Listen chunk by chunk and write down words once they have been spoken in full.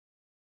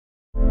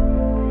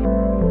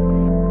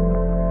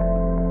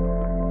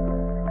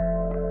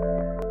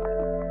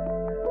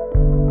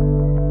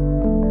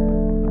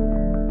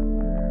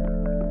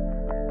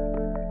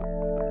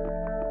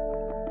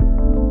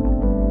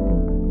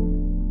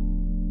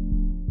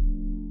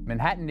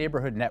Manhattan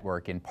Neighborhood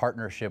Network, in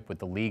partnership with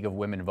the League of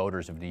Women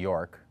Voters of New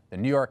York, the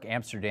New York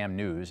Amsterdam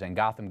News, and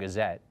Gotham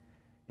Gazette,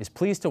 is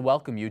pleased to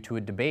welcome you to a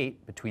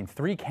debate between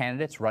three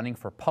candidates running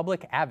for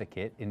public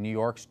advocate in New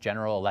York's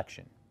general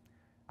election.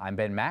 I'm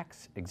Ben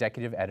Max,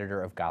 executive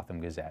editor of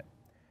Gotham Gazette.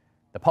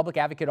 The Public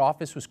Advocate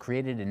Office was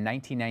created in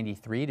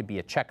 1993 to be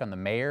a check on the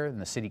mayor and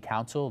the city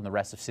council and the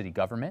rest of city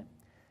government.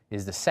 It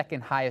is the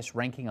second highest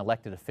ranking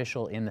elected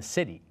official in the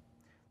city.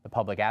 The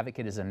Public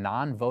Advocate is a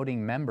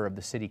non-voting member of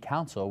the City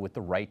Council with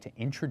the right to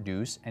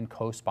introduce and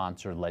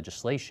co-sponsor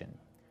legislation.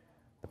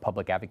 The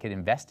Public Advocate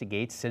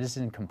investigates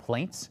citizen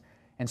complaints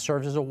and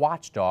serves as a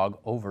watchdog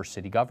over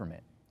city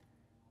government.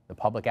 The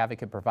Public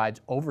Advocate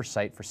provides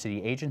oversight for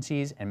city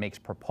agencies and makes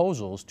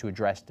proposals to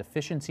address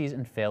deficiencies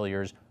and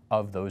failures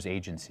of those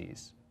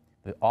agencies.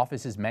 The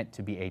office is meant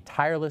to be a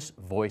tireless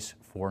voice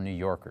for New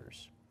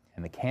Yorkers.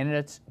 And the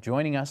candidates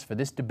joining us for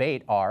this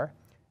debate are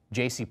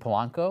JC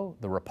Polanco,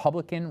 the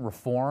Republican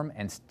Reform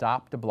and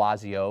Stop de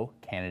Blasio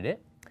candidate,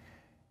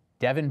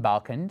 Devin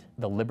Balkind,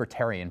 the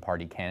Libertarian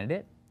Party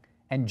candidate,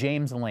 and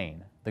James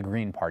Lane, the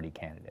Green Party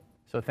candidate.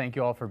 So thank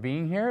you all for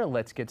being here.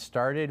 Let's get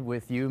started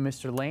with you,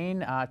 Mr.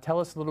 Lane. Tell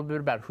us a little bit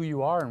about who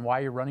you are and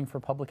why you're running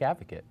for public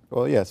advocate.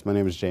 Well, yes, my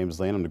name is James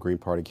Lane. I'm the Green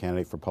Party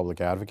candidate for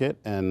public advocate,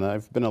 and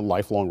I've been a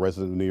lifelong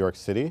resident of New York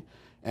City.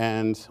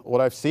 And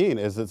what I've seen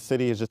is that the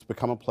city has just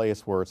become a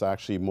place where it's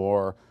actually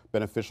more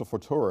beneficial for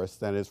tourists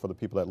than it is for the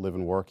people that live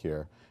and work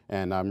here.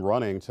 And I'm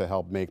running to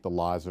help make the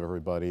lives of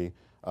everybody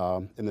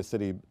in the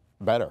city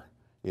better.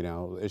 You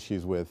know,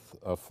 issues with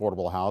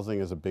affordable housing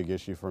is a big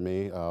issue for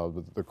me.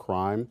 The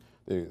crime,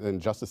 the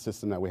injustice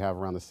system that we have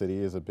around the city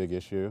is a big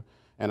issue.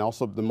 And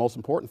also the most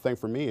important thing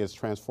for me is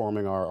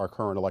transforming our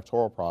current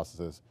electoral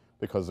processes,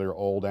 because they're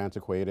old,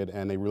 antiquated,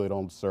 and they really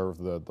don't serve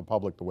the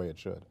public the way it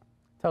should.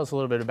 Tell us a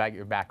little bit about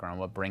your background.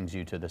 What brings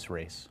you to this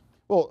race?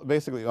 Well,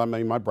 basically, I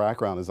mean, my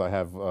background is I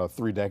have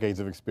 3 decades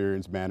of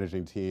experience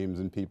managing teams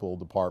and people,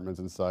 departments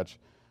and such.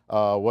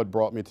 What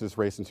brought me to this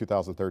race in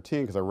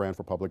 2013, because I ran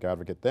for public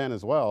advocate then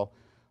as well,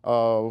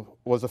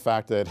 was the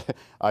fact that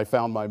I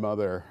found my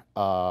mother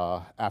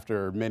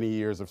after many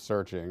years of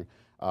searching.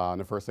 And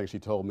the first thing she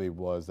told me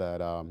was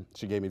that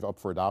she gave me up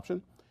for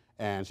adoption.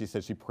 And she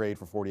said she prayed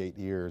for 48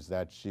 years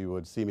that she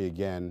would see me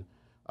again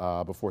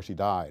before she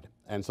died.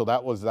 And so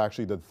that was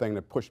actually the thing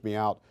that pushed me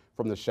out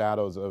from the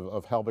shadows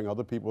of helping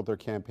other people with their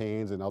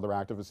campaigns and other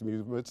activist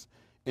movements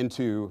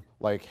into,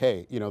 like,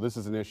 hey, you know, this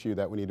is an issue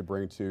that we need to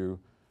bring to,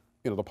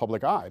 you know, the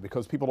public eye,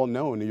 because people don't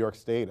know in New York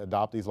State,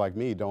 adoptees like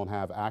me don't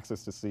have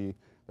access to see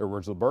their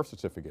original birth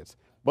certificates.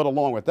 But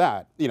along with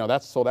that, you know,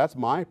 that's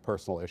my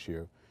personal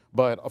issue.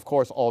 But of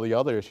course, all the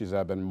other issues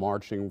I've been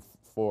marching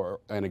for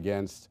and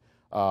against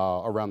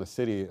around the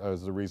city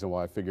is the reason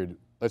why I figured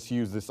let's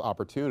use this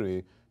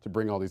opportunity to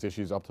bring all these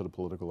issues up to the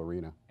political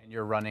arena. And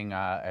you're running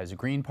as a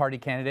Green Party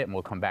candidate, and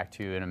we'll come back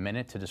to you in a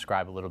minute to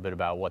describe a little bit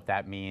about what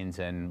that means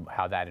and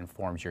how that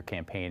informs your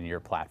campaign and your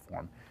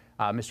platform.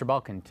 Mr.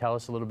 Balkind, tell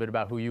us a little bit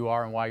about who you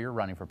are and why you're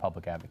running for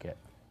public advocate.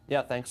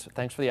 Yeah, thanks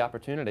for the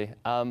opportunity.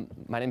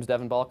 My name is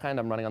Devin Balkind.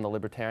 I'm running on the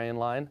Libertarian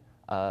line.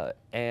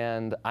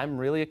 And I'm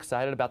really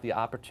excited about the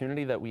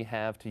opportunity that we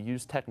have to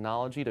use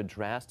technology to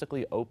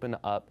drastically open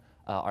up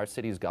our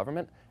city's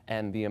government,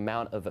 and the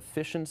amount of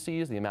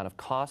efficiencies, the amount of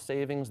cost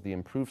savings, the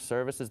improved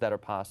services that are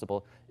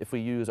possible if we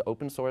use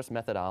open source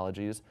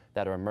methodologies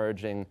that are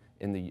emerging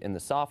in the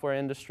software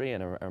industry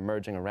and are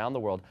emerging around the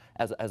world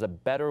as a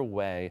better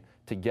way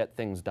to get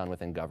things done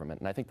within government.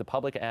 And I think the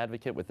public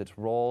advocate, with its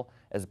role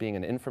as being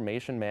an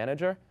information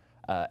manager,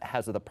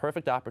 has the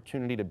perfect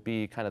opportunity to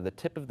be kind of the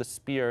tip of the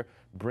spear,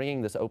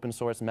 bringing this open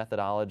source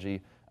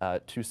methodology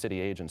to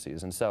city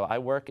agencies. And so I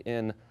work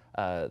in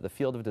the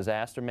field of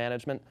disaster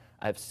management.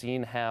 I've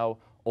seen how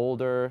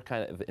older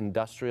kind of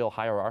industrial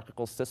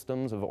hierarchical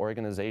systems of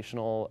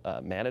organizational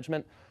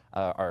management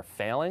are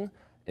failing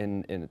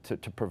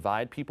to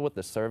provide people with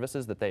the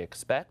services that they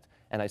expect.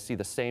 And I see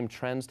the same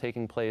trends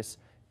taking place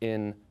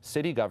in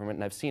city government,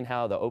 and I've seen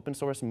how the open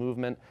source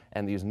movement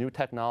and these new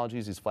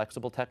technologies, these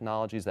flexible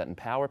technologies that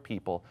empower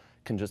people,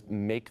 can just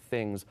make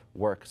things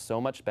work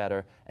so much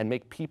better and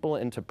make people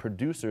into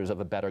producers of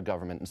a better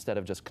government instead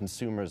of just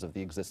consumers of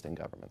the existing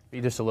government.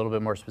 Be just a little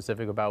bit more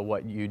specific about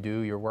what you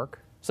do, your work?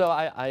 So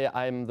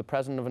I'm the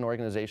president of an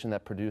organization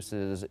that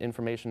produces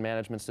information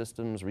management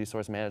systems,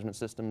 resource management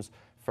systems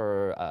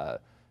for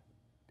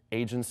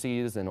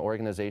agencies and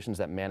organizations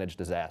that manage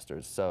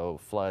disasters, so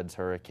floods,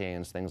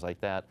 hurricanes, things like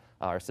that.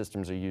 Our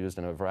systems are used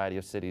in a variety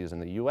of cities in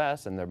the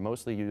US, and they're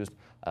mostly used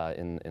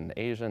in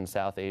Asia and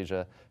South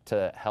Asia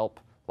to help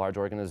large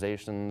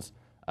organizations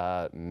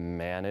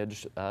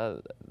manage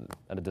a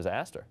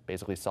disaster,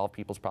 basically solve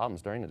people's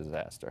problems during a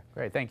disaster.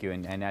 Great, thank you.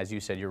 And as you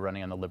said, you're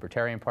running on the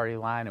Libertarian Party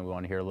line, and we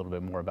want to hear a little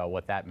bit more about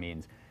what that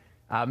means.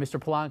 Mr.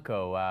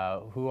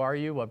 Polanco, who are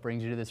you, what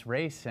brings you to this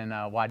race, and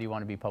why do you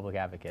want to be public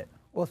advocate?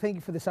 Well, thank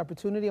you for this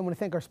opportunity. I want to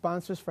thank our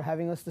sponsors for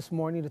having us this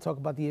morning to talk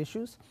about the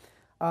issues.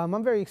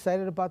 I'm very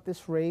excited about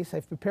this race.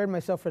 I've prepared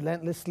myself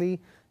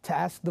relentlessly to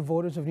ask the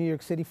voters of New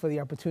York City for the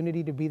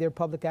opportunity to be their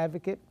public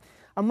advocate.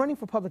 I'm running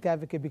for public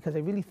advocate because I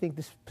really think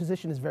this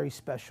position is very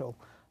special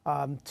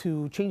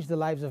to change the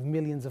lives of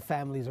millions of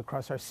families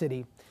across our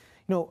city.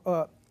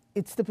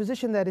 It's the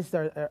position that is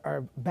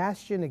our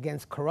bastion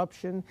against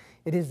corruption.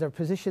 It is our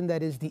position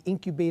that is the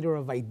incubator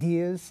of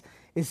ideas.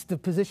 It's the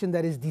position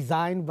that is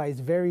designed by its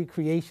very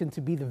creation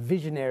to be the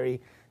visionary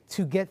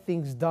to get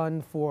things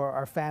done for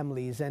our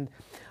families. And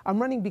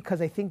I'm running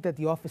because I think that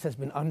the office has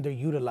been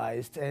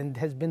underutilized and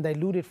has been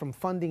diluted from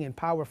funding and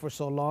power for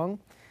so long.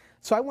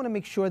 So I want to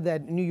make sure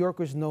that New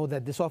Yorkers know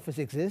that this office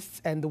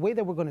exists, and the way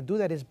that we're going to do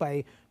that is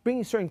by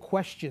bringing certain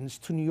questions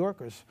to New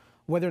Yorkers.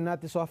 Whether or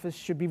not this office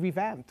should be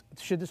revamped.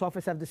 Should this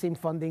office have the same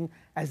funding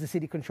as the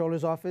City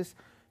Controller's office?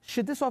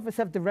 Should this office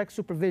have direct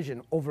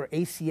supervision over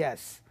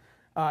ACS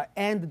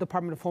and the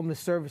Department of Homeless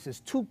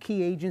Services, two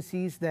key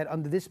agencies that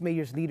under this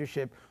mayor's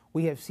leadership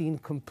we have seen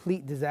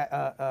complete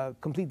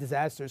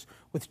disasters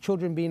with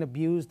children being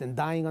abused and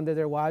dying under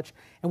their watch.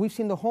 And we've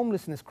seen the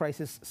homelessness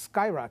crisis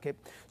skyrocket.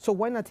 So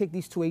why not take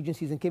these two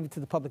agencies and give it to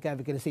the public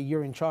advocate and say,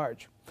 you're in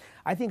charge?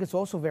 I think it's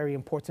also very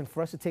important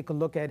for us to take a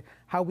look at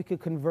how we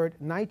could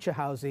convert NYCHA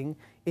housing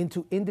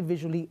into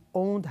individually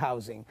owned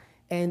housing.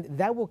 And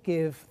that will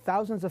give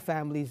thousands of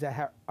families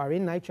that are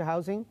in NYCHA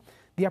housing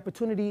the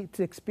opportunity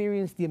to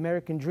experience the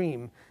American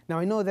dream. Now,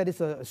 I know that it's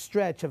a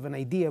stretch of an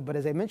idea, but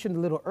as I mentioned a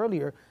little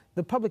earlier,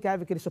 the public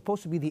advocate is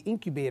supposed to be the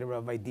incubator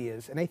of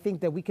ideas. And I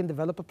think that we can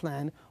develop a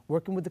plan,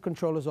 working with the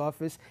Controller's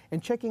office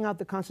and checking out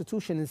the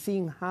Constitution and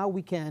seeing how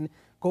we can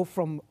go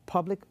from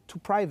public to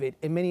private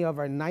in many of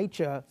our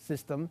NYCHA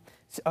system,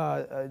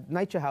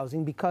 NYCHA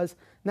housing, because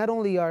not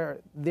only are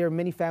there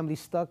many families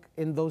stuck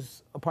in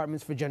those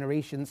apartments for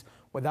generations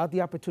without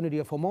the opportunity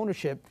of home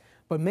ownership,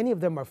 but many of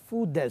them are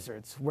food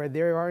deserts where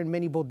there aren't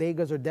many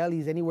bodegas or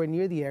delis anywhere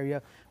near the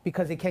area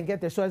because they can't get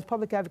there. So as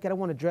public advocate, I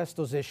want to address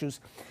those issues.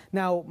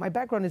 Now, my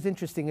background is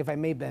interesting, if I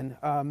may, Ben.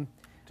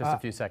 Just a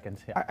few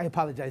seconds. Yeah. I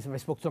apologize if I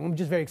spoke too long. I'm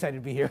just very excited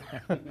to be here.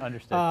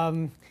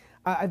 Understood.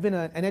 I've been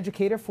an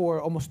educator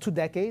for almost 2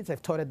 decades.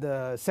 I've taught at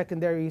the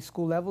secondary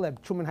school level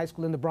at Truman High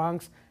School in the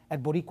Bronx,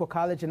 at Boricua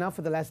College, and now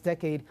for the last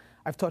decade,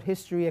 I've taught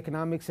history,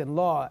 economics, and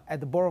law at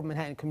the Borough of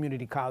Manhattan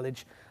Community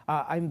College.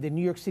 I'm the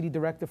New York City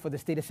Director for the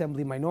State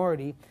Assembly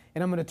Minority,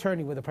 and I'm an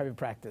attorney with a private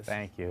practice.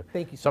 Thank you.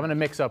 Thank you So I'm going to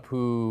mix up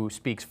who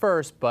speaks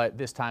first, but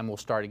this time we'll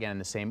start again in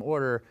the same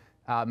order.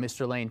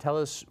 Mr. Lane, tell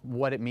us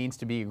what it means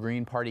to be a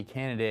Green Party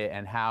candidate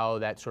and how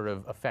that sort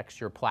of affects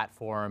your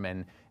platform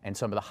and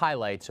some of the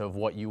highlights of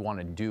what you want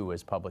to do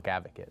as public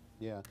advocate.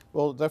 Yeah,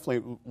 well,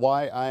 definitely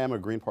why I am a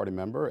Green Party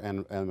member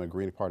and a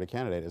Green Party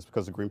candidate is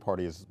because the Green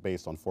Party is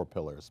based on 4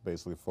 pillars,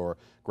 basically for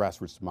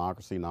grassroots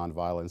democracy,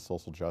 nonviolence,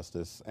 social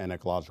justice, and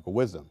ecological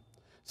wisdom.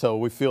 So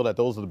we feel that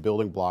those are the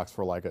building blocks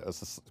for like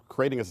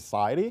creating a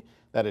society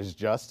that is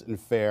just and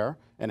fair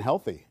and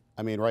healthy.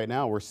 I mean, right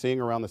now we're seeing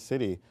around the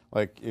city,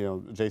 like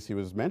JC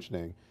was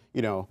mentioning,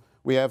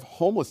 we have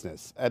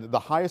homelessness at the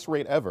highest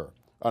rate ever,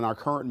 and our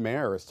current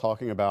mayor is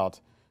talking about,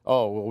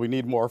 oh, well, we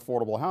need more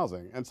affordable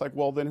housing. And it's like,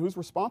 well, then who's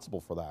responsible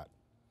for that?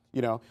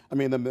 I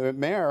mean, the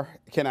mayor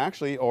can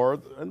actually,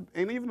 and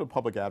even the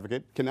public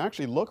advocate can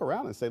actually look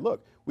around and say,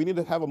 look, we need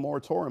to have a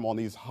moratorium on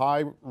these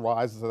high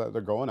rises that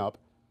they're going up,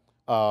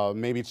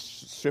 maybe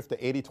shift the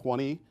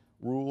 80-20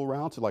 rule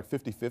around to like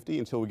 50-50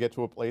 until we get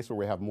to a place where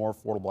we have more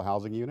affordable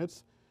housing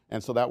units.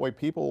 And so that way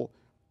people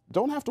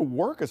don't have to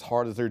work as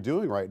hard as they're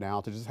doing right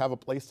now to just have a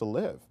place to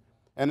live.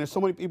 And there's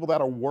so many people that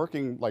are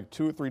working like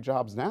 2 or 3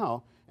 jobs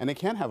now, and they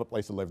can't have a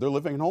place to live. They're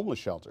living in homeless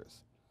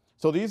shelters.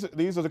 So these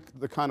are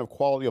the kind of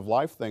quality of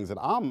life things that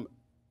I'm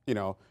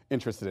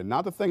interested in,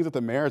 not the things that the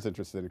mayor's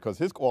interested in, because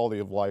his quality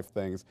of life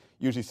things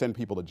usually send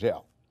people to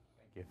jail.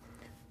 Thank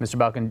you. Mr.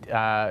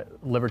 Balkind,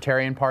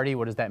 Libertarian Party,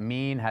 what does that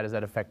mean? How does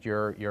that affect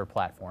your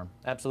platform?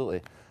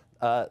 Absolutely.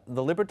 The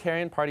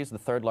Libertarian Party is the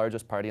 3rd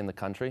largest party in the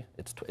country.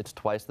 It's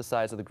twice the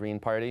size of the Green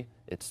Party.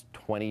 It's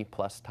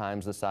 20+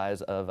 times the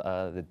size of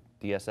the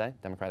DSA,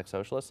 Democratic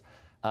Socialists.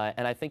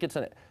 And I think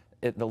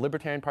the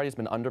Libertarian Party has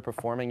been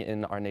underperforming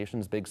in our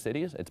nation's big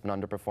cities. It's been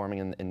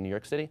underperforming in New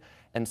York City.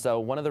 And so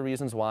one of the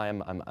reasons why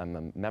I'm a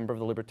member of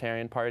the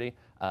Libertarian Party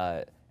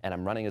and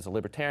I'm running as a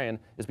Libertarian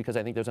is because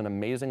I think there's an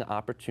amazing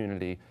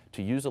opportunity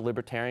to use a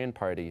Libertarian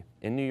Party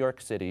in New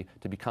York City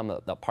to become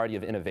a party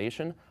of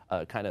innovation,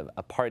 kind of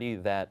a party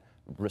that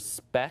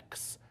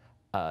respects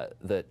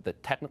the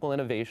technical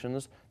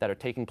innovations that are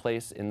taking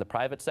place in the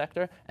private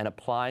sector and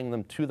applying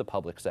them to the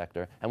public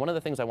sector. And one of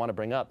the things I want to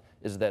bring up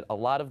is that a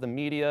lot of the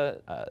media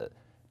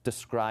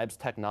describes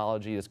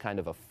technology as kind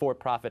of a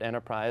for-profit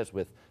enterprise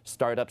with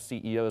startup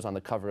CEOs on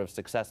the cover of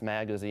Success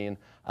magazine.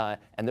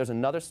 And there's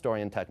another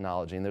story in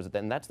technology,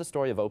 and that's the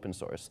story of open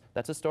source.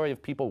 That's the story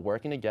of people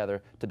working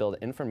together to build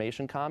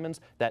information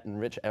commons that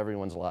enrich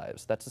everyone's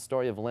lives. That's the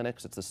story of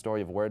Linux. It's the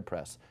story of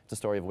WordPress. It's the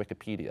story of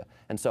Wikipedia.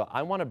 And so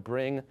I want to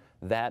bring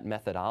that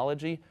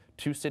methodology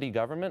to city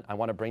government. I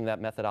want to bring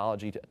that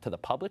methodology to the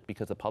public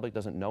because the public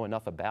doesn't know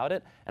enough about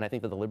it, and I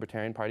think that the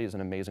Libertarian Party is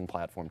an amazing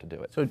platform to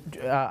do it. So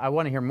I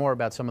want to hear more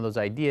about some of those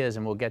ideas,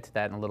 and we'll get to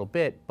that in a little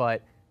bit,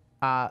 but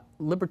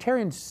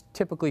Libertarians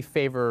typically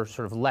favor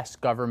sort of less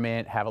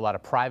government, have a lot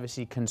of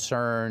privacy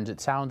concerns.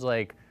 It sounds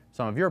like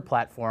some of your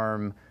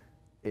platform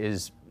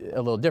is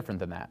a little different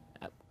than that.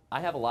 I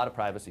have a lot of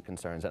privacy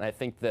concerns, and I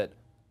think that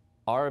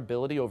our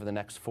ability over the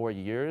next 4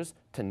 years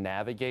to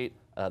navigate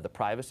the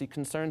privacy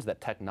concerns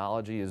that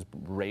technology is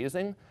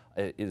raising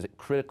is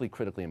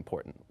critically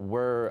important.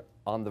 We're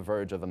on the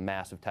verge of a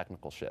massive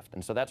technical shift,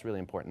 and so that's really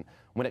important.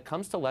 When it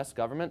comes to less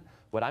government,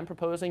 what I'm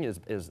proposing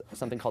is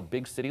something called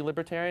big city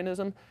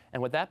libertarianism,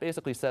 and what that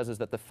basically says is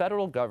that the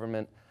federal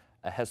government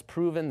has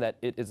proven that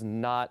it is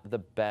not the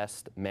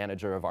best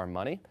manager of our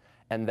money,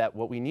 and that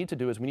what we need to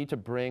do is we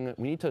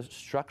need to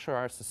structure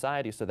our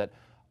society so that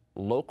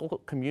local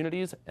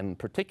communities, and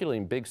particularly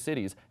in big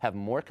cities, have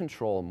more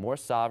control, more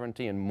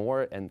sovereignty,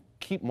 and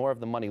keep more of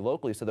the money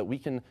locally so that we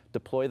can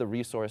deploy the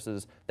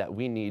resources that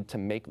we need to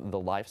make the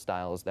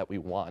lifestyles that we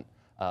want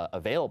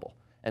available.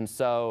 And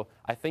so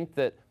I think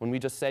that when we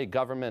just say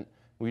government,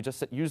 we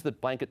just use the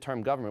blanket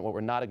term government, what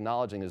we're not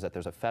acknowledging is that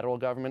there's a federal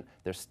government,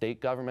 there's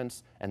state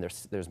governments, and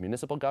there's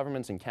municipal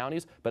governments and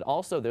counties, but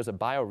also there's a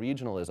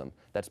bioregionalism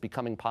that's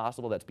becoming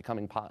possible, that's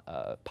becoming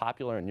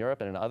popular in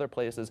Europe and in other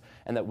places,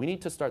 and that we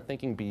need to start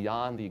thinking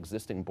beyond the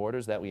existing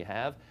borders that we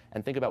have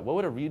and think about what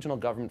would a regional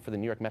government for the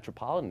New York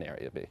metropolitan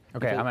area be.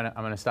 Okay, I'm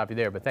gonna stop you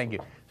there, but thank you.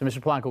 So Mr.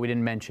 Polanco, we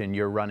didn't mention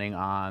you're running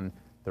on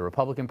the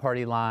Republican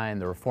Party line,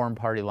 the Reform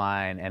Party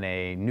line, and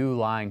a new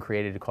line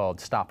created called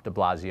Stop de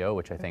Blasio,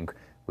 which I think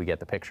we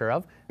get the picture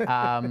of.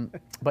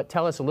 But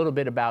tell us a little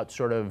bit about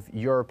sort of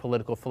your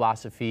political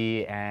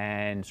philosophy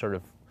and sort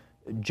of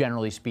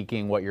generally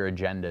speaking what your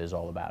agenda is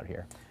all about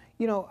here.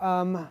 You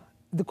know,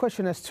 the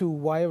question as to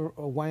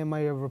why am I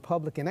a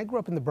Republican? I grew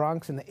up in the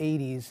Bronx in the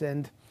 80s,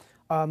 and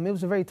it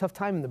was a very tough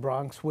time in the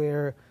Bronx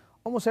where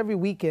almost every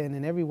weekend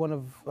in every one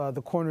of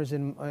the corners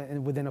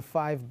within a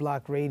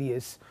 5-block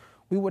radius,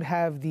 we would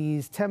have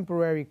these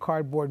temporary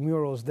cardboard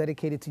murals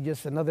dedicated to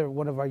just another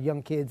one of our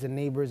young kids and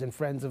neighbors and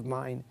friends of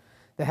mine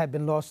that had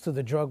been lost to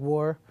the drug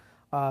war.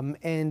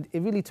 And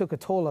it really took a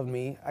toll on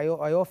me. I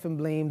often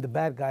blame the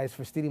bad guys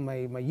for stealing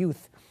my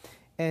youth.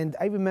 And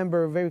I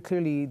remember very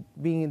clearly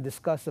being in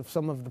disgust of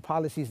some of the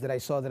policies that I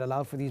saw that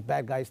allowed for these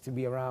bad guys to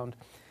be around.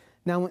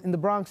 Now, in the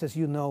Bronx, as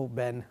you know,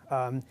 Ben,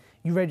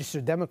 you register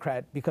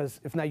Democrat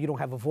because if not, you don't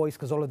have a voice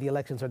because all of the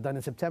elections are done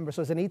in September.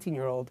 So as an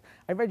 18-year-old,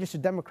 I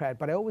registered Democrat,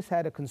 but I always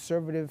had a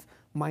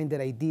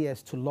conservative-minded idea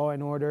as to law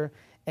and order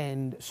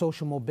and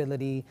social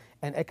mobility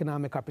and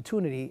economic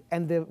opportunity.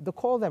 And the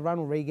call that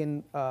Ronald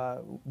Reagan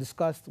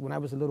discussed when I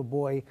was a little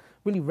boy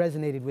really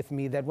resonated with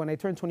me, that when I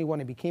turned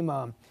 21, I became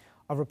a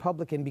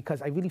Republican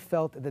because I really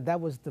felt that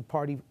that was the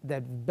party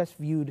that best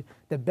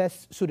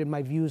suited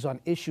my views on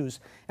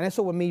issues. And I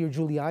saw what Mayor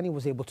Giuliani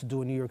was able to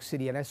do in New York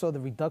City, and I saw the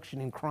reduction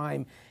in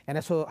crime, and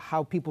I saw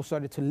how people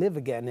started to live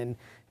again,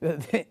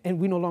 and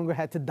we no longer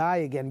had to die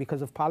again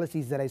because of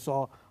policies that I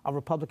saw a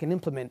Republican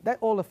implement. That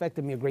all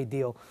affected me a great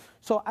deal.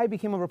 So I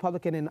became a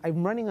Republican, and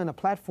I'm running on a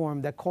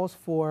platform that calls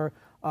for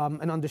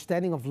an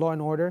understanding of law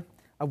and order,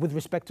 with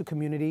respect to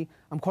community.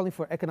 I'm calling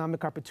for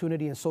economic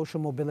opportunity and social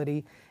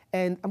mobility.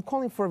 And I'm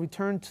calling for a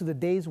return to the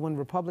days when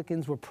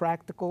Republicans were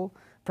practical,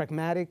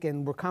 pragmatic,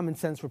 and were common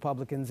sense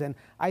Republicans. And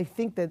I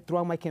think that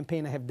throughout my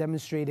campaign, I have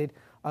demonstrated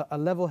a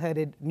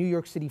level-headed New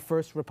York City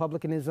first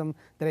Republicanism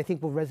that I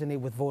think will resonate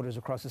with voters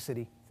across the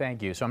city.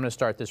 Thank you. So I'm going to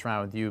start this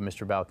round with you,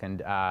 Mr.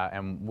 Balkind.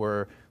 And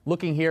we're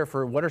looking here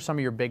for what are some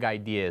of your big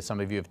ideas. Some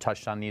of you have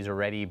touched on these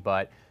already,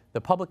 but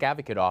the Public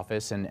Advocate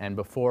Office, and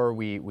before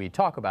we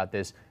talk about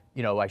this,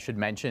 you know, I should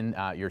mention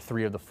you're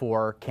 3 of the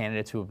 4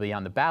 candidates who will be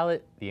on the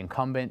ballot. The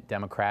incumbent,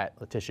 Democrat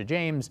Letitia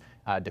James,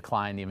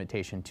 declined the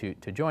invitation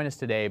to join us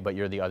today, but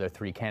you're the other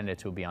 3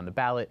 candidates who will be on the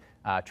ballot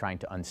trying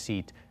to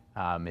unseat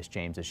Ms.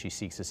 James as she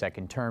seeks a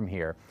second term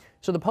here.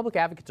 So the Public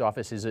Advocate's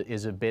Office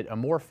is a bit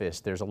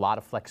amorphous. There's a lot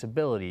of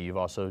flexibility. You've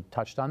also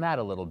touched on that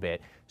a little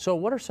bit. So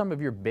what are some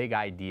of your big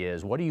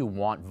ideas? What do you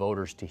want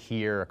voters to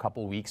hear a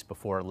couple weeks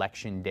before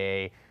Election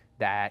Day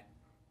that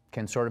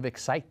can sort of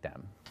excite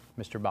them?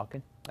 Mr.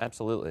 Balkind?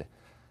 Absolutely.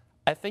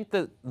 I think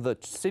that the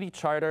city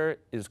charter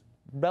is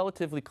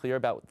relatively clear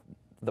about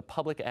the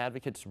public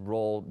advocate's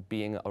role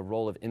being a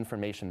role of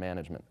information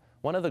management.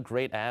 One of the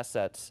great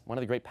assets, one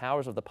of the great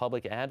powers of the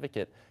public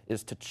advocate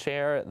is to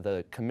chair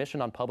the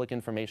Commission on Public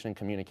Information and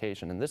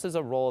Communication. And this is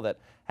a role that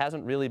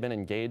hasn't really been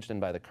engaged in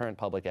by the current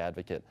public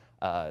advocate.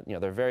 You know,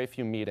 there are very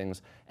few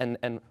meetings.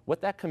 And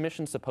what that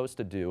commission's supposed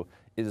to do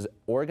is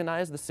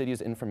organize the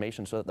city's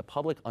information so that the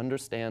public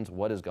understands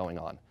what is going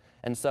on.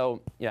 And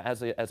so, you know,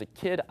 as a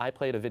kid, I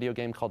played a video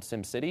game called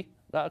SimCity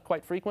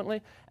quite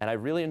frequently, and I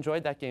really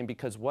enjoyed that game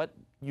because what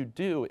you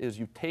do is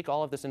you take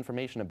all of this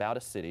information about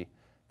a city,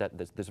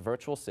 this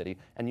virtual city,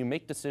 and you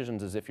make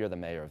decisions as if you're the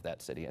mayor of that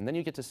city, and then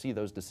you get to see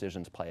those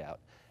decisions play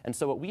out. And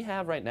so what we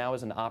have right now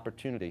is an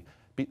opportunity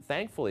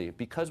Thankfully,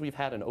 because we've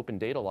had an open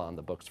data law on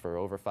the books for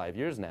over 5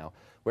 years now,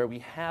 where we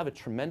have a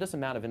tremendous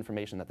amount of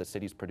information that the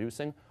city's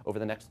producing, over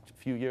the next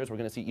few years, we're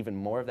going to see even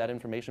more of that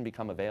information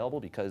become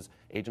available because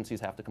agencies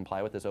have to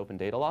comply with this open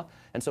data law.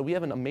 And so we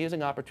have an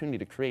amazing opportunity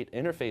to create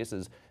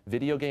interfaces,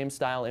 video game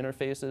style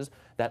interfaces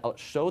that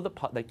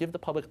that give the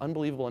public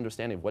unbelievable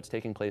understanding of what's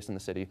taking place in the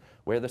city,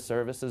 where the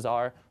services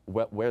are,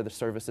 where the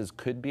services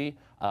could be,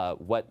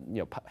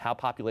 how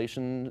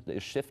population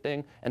is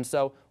shifting. And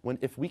so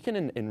if we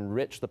can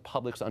enrich the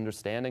public's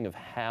understanding of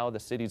how the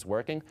city's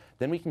working,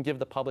 then we can give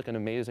the public an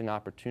amazing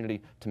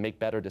opportunity to make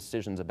better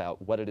decisions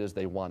about what it is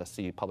they want to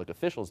see public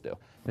officials do.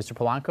 Mr.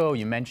 Polanco,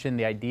 you mentioned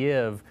the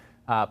idea of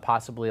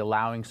possibly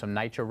allowing some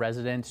NYCHA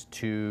residents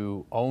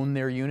to own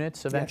their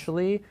units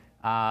eventually.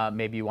 Yes.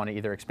 Maybe you want to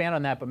either expand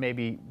on that, but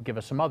maybe give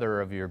us some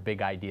other of your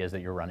big ideas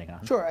that you're running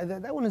on. Sure,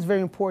 that one is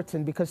very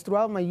important because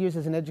throughout my years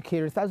as an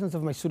educator, thousands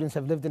of my students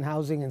have lived in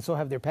housing and so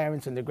have their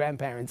parents and their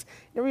grandparents.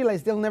 They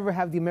realize they'll never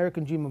have the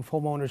American dream of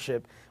home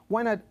ownership.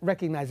 Why not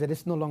recognize that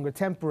it's no longer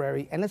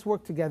temporary, and let's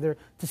work together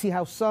to see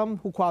how some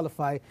who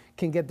qualify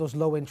can get those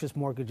low interest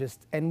mortgages,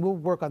 and we'll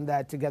work on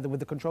that together with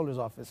the Comptroller's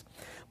Office.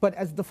 But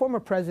as the former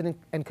president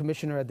and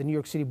commissioner at the New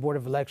York City Board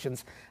of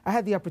Elections, I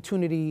had the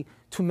opportunity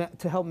to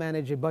help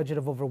manage a budget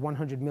of over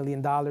 $100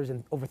 million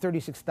and over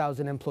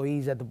 36,000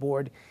 employees at the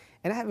board.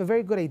 And I have a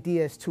very good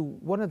idea as to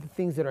one of the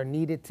things that are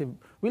needed to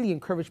really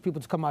encourage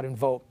people to come out and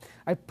vote.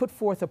 I put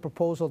forth a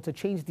proposal to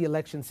change the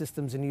election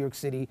systems in New York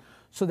City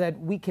so that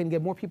we can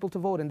get more people to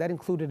vote, and that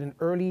included an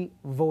early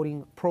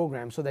voting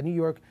program so that New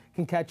York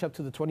can catch up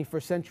to the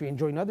 21st century and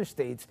join other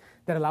states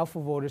that allow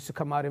for voters to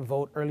come out and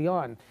vote early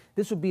on.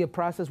 This would be a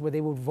process where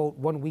they would vote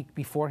 1 week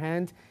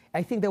beforehand.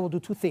 I think that will do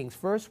two things.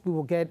 First, we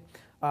will get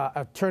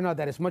a turnout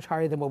that is much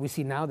higher than what we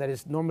see now, that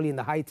is normally in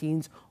the high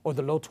teens or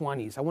the low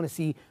 20s. I want to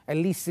see at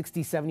least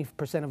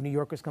 60–70% of New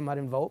Yorkers come out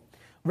and vote,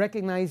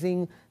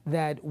 recognizing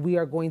that we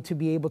are going to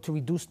be able to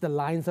reduce the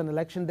lines on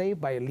Election Day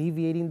by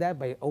alleviating that,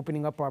 by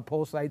opening up our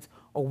poll sites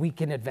a week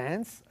in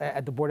advance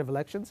at the Board of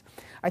Elections.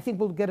 I think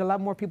we'll get a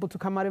lot more people to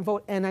come out and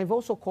vote. And I've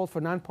also called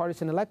for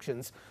nonpartisan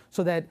elections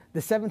so that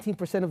the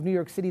 17% of New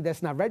York City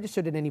that's not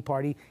registered in any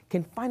party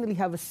can finally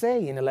have a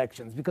say in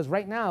elections. Because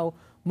right now,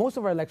 most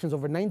of our elections,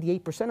 over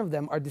 98% of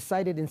them, are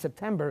decided in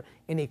September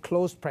in a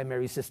closed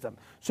primary system.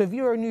 So if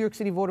you're a New York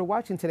City voter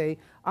watching today,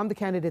 I'm the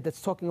candidate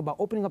that's talking about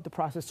opening up the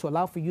process to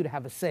allow for you to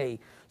have a say.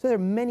 So there are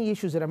many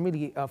issues that I'm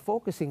really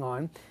focusing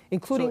on,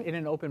 including... So in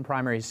an open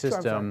primary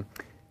system,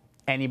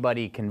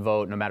 anybody can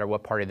vote no matter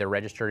what party they're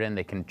registered in.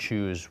 They can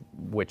choose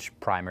which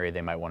primary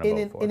they might want to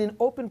vote for. In an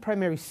open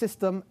primary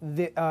system,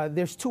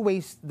 there's two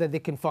ways that they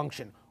can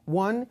function.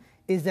 One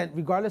is that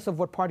regardless of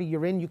what party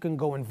you're in, you can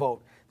go and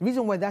vote. The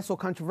reason why that's so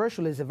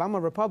controversial is if I'm a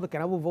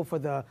Republican, I will vote for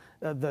the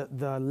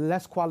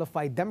less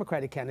qualified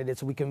Democratic candidate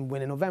so we can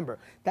win in November.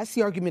 That's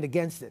the argument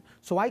against it.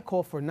 So I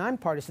call for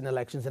nonpartisan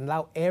elections and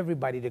allow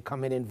everybody to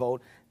come in and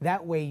vote.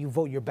 That way you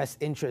vote your best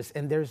interest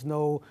and there's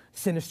no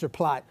sinister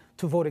plot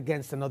to vote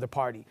against another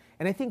party.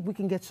 And I think we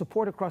can get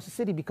support across the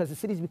city because the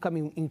city is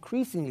becoming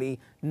increasingly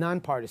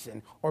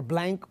nonpartisan or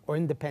blank or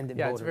independent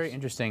voters. Yeah, it's very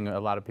interesting. A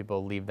lot of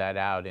people leave that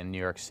out. In New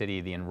York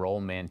City, the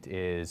enrollment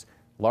is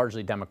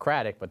largely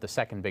Democratic, but the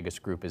second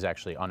biggest group is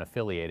actually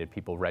unaffiliated,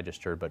 people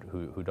registered but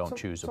who don't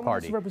choose a party. Someone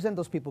has to represent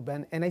those people,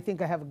 Ben, and I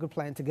think I have a good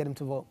plan to get them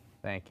to vote.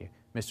 Thank you.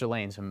 Mr.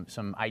 Lane,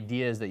 some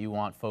ideas that you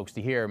want folks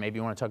to hear. Maybe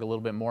you want to talk a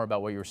little bit more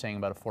about what you were saying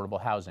about affordable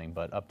housing,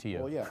 but up to you.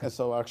 Well, yeah, and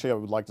so actually I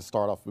would like to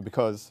start off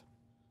because,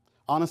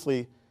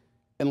 honestly,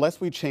 unless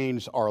we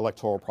change our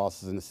electoral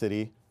process in the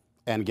city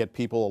and get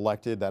people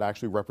elected that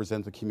actually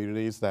represent the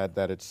communities that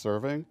it's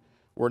serving,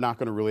 we're not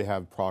going to really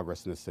have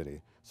progress in the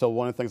city. So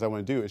one of the things I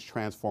want to do is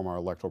transform our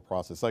electoral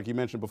process. Like you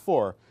mentioned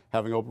before,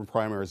 having open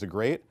primaries are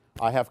great.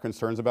 I have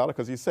concerns about it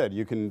because you said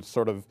you can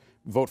sort of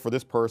vote for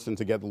this person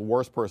to get the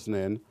worst person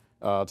in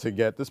to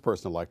get this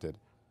person elected.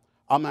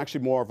 I'm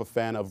actually more of a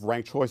fan of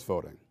ranked choice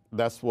voting.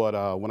 That's what,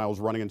 when I was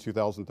running in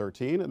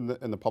 2013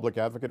 in the public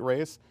advocate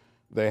race,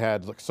 they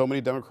had so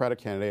many Democratic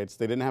candidates.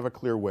 They didn't have a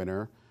clear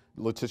winner.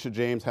 Letitia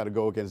James had to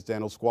go against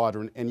Daniel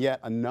Squadron, and yet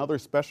another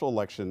special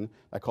election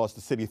that cost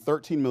the city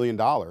 $13 million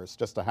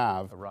just to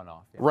have. A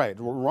runoff. Yeah. Right,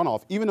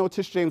 runoff, even though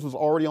Tish James was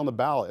already on the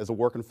ballot as a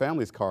Working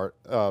Families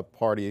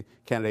Party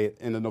candidate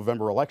in the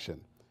November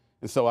election.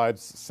 And so I'd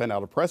send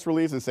out a press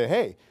release and say,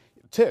 hey,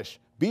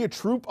 Tish, be a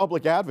true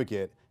public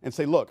advocate and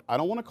say, look, I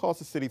don't want to cost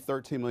the city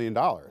 $13 million.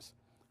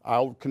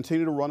 I'll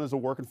continue to run as a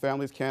Working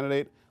Families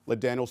candidate, let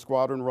Daniel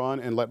Squadron run,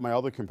 and let my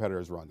other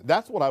competitors run.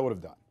 That's what I would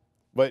have done.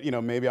 But, you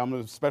know, maybe I'm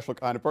a special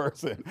kind of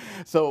person.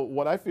 So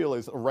what I feel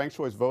is ranked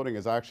choice voting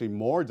is actually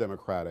more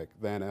democratic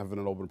than having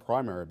an open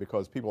primary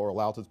because people are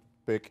allowed to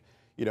pick,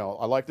 you know,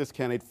 I like this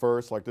candidate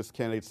first, like this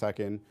candidate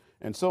second,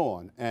 and so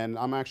on. And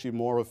I'm actually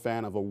more of a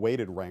fan of a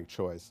weighted ranked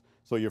choice.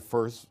 So your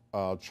first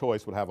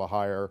choice would have a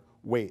higher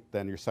weight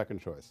than your second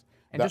choice.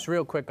 And just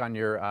real quick on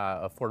your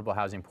affordable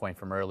housing point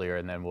from earlier,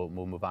 and then we'll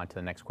move on to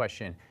the next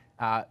question.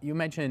 You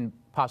mentioned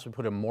possibly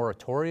put a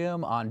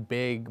moratorium on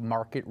big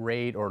market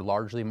rate or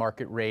largely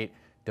market rate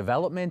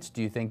developments.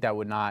 Do you think that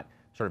would not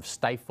sort of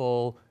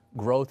stifle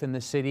growth in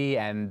the city,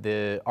 and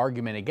the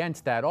argument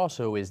against that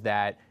also is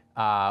that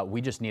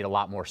we just need a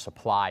lot more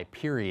supply,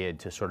 period,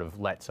 to sort of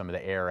let some of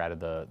the air out of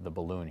the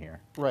balloon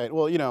here. Right.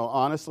 Well,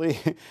 honestly,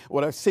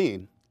 what I've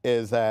seen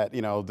is that,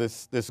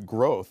 this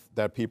growth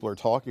that people are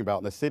talking about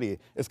in the city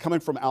is coming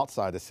from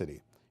outside the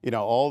city.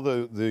 All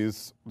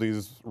these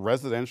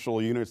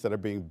residential units that are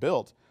being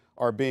built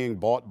are being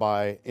bought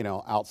by,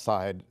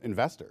 outside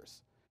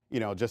investors,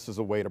 just as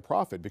a way to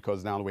profit,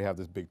 because now we have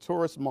this big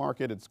tourist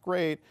market. It's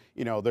great.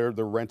 They're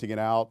renting it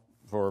out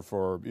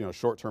for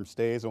short-term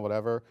stays and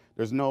whatever.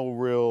 There's no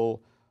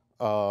real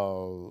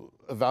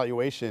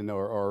evaluation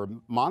or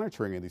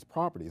monitoring of these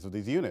properties, of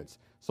these units.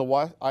 So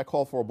why I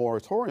call for a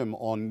moratorium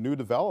on new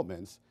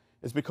developments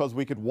is because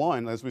we could,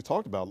 one, as we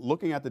talked about,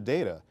 looking at the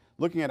data,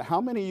 looking at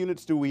how many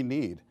units do we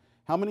need,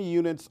 how many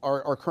units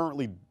are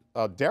currently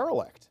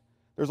derelict.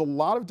 There's a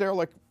lot of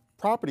derelict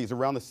properties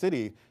around the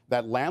city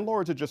that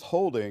landlords are just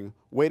holding,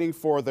 waiting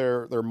for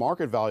their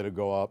market value to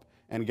go up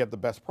and get the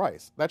best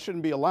price. That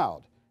shouldn't be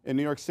allowed. In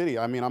New York City,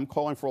 I mean, I'm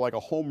calling for like a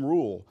home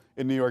rule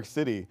in New York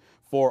City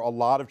for a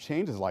lot of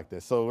changes like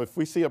this. So if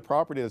we see a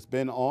property that's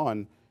been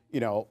on,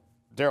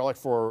 derelict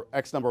for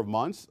X number of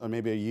months or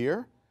maybe a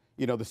year,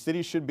 the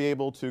city should be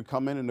able to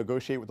come in and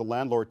negotiate with the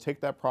landlord, take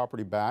that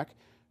property back,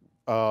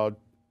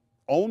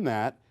 own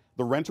that.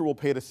 The renter will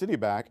pay the city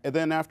back, and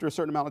then after a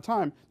certain amount of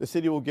time, the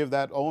city will give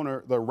that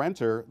owner, the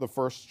renter, the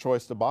first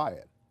choice to buy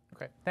it.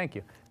 Okay, thank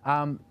you.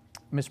 Mr.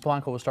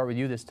 Polanco, we'll start with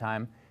you this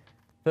time.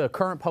 The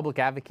current public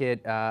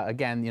advocate,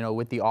 again,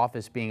 with the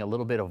office being a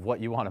little bit of what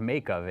you want to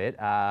make of it,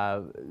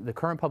 the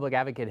current public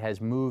advocate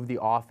has moved the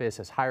office,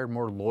 has hired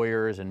more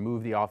lawyers, and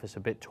moved the office a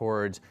bit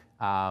towards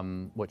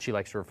what she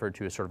likes to refer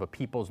to as sort of a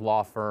people's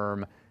law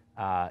firm,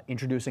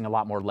 introducing a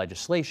lot more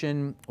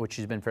legislation, which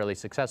she's been fairly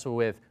successful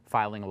with,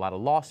 filing a lot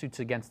of lawsuits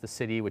against the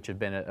city, which have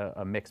been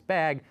a mixed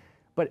bag.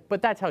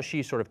 But that's how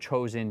she's sort of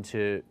chosen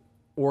to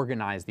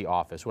organize the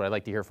office. What I'd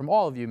like to hear from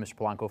all of you, Mr.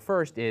 Polanco,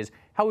 first is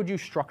how would you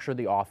structure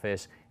the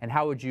office, and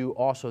how would you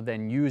also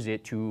then use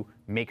it to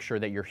make sure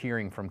that you're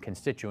hearing from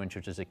constituents,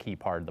 which is a key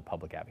part of the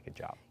public advocate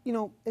job?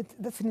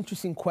 That's an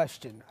interesting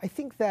question. I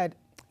think that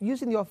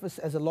using the office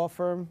as a law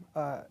firm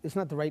is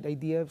not the right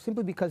idea,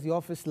 simply because the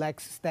office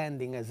lacks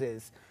standing as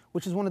is,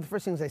 which is one of the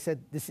first things I said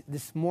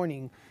this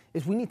morning,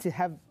 is we need to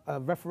have a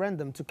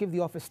referendum to give the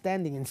office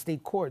standing in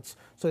state courts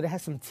so that it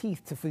has some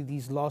teeth to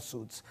these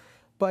lawsuits.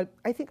 But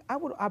I think I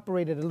would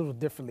operate it a little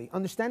differently,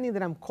 understanding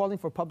that I'm calling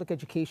for public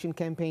education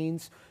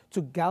campaigns to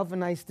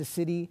galvanize the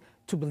city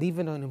to believe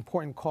in an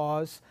important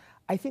cause.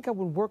 I think I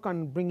would work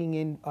on bringing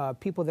in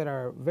people that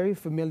are very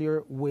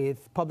familiar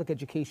with public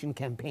education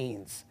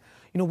campaigns.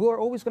 We're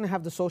always going to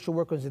have the social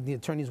workers and the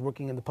attorneys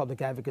working in the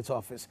public advocate's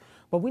office,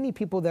 but we need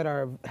people that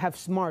have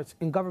smarts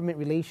in government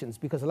relations,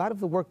 because a lot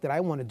of the work that I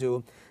want to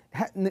do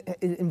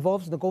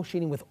involves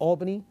negotiating with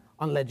Albany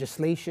on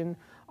legislation,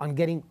 on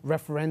getting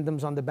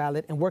referendums on the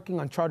ballot, and working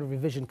on charter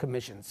revision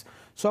commissions.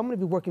 So I'm going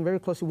to be working very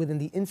closely within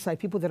the inside,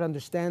 people that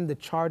understand the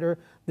charter,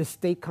 the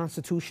state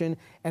constitution,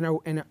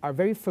 and are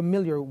very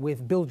familiar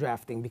with bill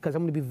drafting, because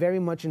I'm going to be very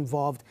much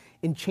involved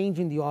in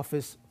changing the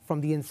office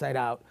from the inside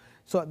out.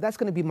 So that's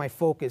going to be my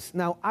focus.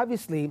 Now,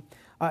 obviously,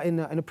 in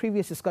a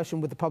previous discussion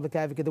with the public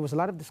advocate, there was a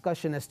lot of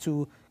discussion as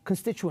to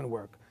constituent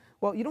work.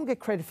 Well, you don't get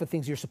credit for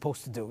things you're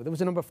supposed to do. There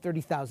was a number of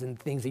 30,000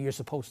 things that you're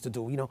supposed to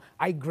do.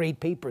 I grade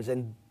papers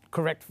and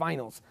correct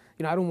finals.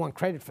 I don't want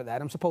credit for that.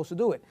 I'm supposed to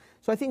do it.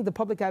 So I think the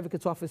public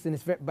advocate's office,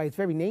 by its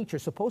very nature,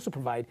 is supposed to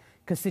provide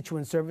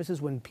constituent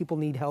services. When people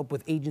need help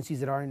with agencies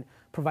that aren't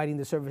providing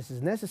the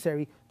services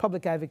necessary,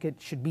 public advocate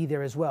should be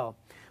there as well.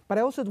 But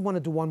I also want to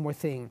do one more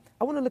thing.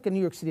 I want to look at New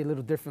York City a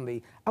little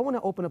differently. I want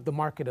to open up the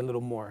market a little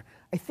more.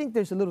 I think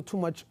there's a little too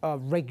much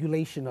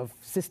regulation of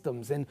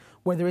systems, and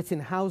whether it's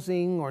in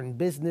housing or in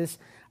business,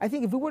 I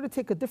think if we were to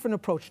take a different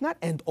approach, not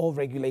end all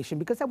regulation,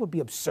 because that would be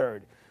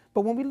absurd,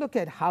 but when we look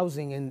at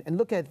housing and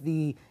look at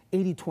the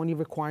 80-20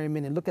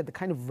 requirement and look at the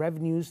kind of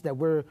revenues that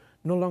we're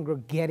no longer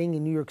getting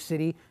in New York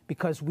City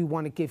because we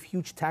want to give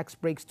huge tax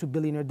breaks to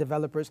billionaire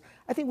developers,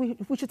 I think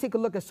we should take a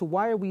look as to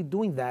why are we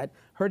doing that,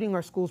 hurting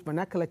our schools by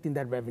not collecting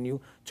that revenue,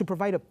 to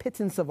provide a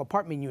pittance of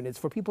apartment units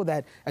for people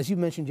that, as you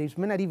mentioned, James,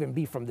 may not even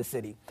be from the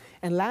city.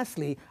 And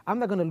lastly, I'm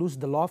not going to lose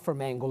the law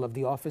firm angle of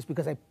the office,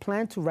 because I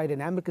plan to write an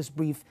amicus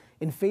brief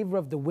in favor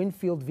of the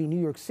Winfield v. New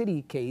York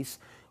City case,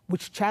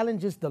 which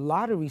challenges the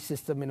lottery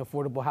system in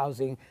affordable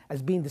housing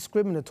as being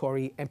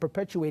discriminatory and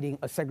perpetuating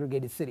a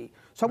segregated city.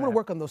 So I'm going to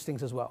work on those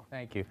things as well.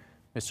 Thank you.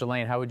 Mr.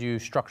 Lane, how would you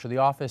structure the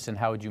office, and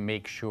how would you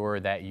make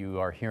sure that you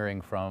are hearing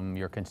from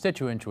your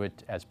constituents, which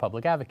as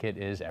public advocate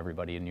is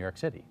everybody in New York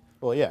City?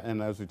 Well, yeah,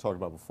 and as we talked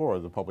about before,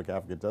 the public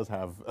advocate does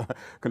have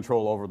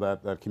control over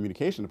that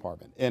communication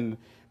department. And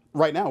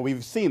right now,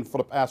 we've seen for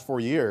the past 4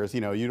 years, you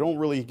don't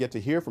really get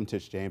to hear from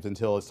Tish James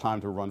until it's time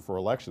to run for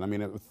election. I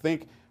mean, I would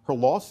think her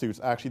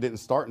lawsuits actually didn't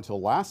start until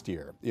last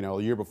year, the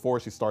year before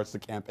she starts the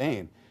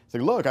campaign. Say,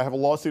 look, I have a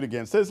lawsuit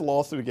against this, a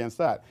lawsuit against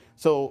that.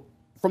 So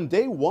from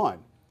day one,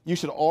 you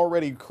should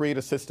already create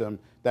a system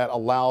that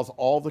allows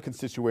all the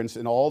constituents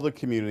in all the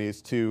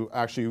communities to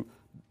actually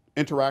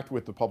interact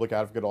with the public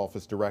advocate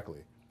office directly.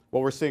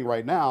 what we're seeing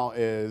right now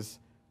is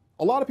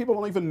a lot of people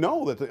don't even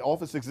know that the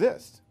office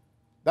exists.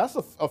 That's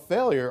a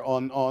failure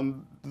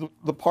on the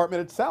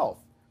department itself.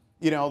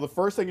 You know, the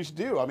first thing you should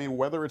do, I mean,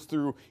 whether it's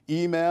through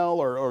email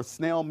or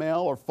snail mail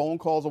or phone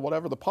calls or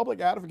whatever, the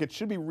public advocate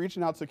should be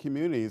reaching out to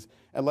communities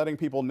and letting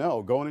people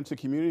know, going into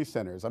community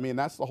centers. I mean,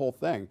 that's the whole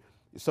thing.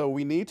 So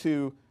we need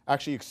to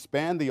actually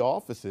expand the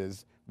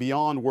offices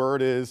beyond where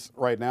it is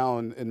right now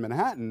in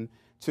Manhattan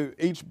to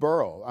each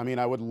borough. I mean,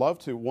 I would love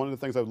to, one of the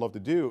things I would love to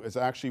do is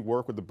actually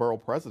work with the borough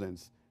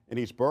presidents in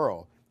each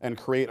borough and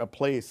create a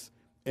place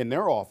in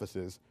their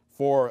offices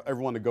for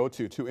everyone to go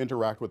to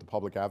interact with the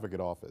public advocate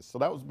office. So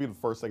that would be the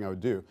first thing I would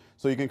do.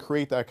 So you can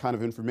create that kind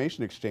of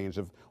information exchange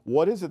of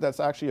what is it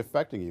that's actually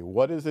affecting you?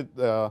 What is it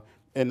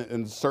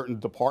in certain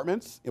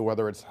departments,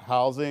 whether it's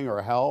housing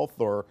or health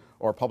or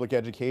public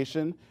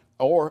education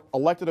or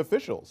elected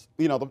officials.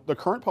 You know, the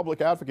current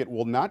public advocate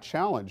will not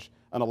challenge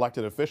an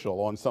elected official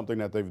on something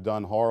that they've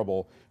done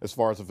horrible, as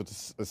far as if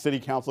it's a city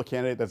council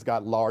candidate that's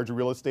got large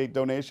real estate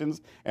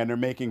donations and they're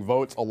making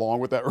votes along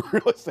with that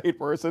real estate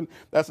person.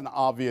 That's an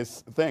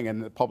obvious thing,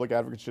 and the public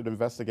advocate should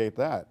investigate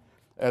that.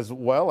 As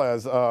well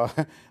as,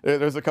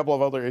 there's a couple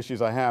of other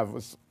issues I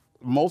have,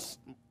 most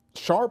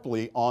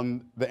sharply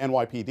on the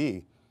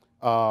NYPD.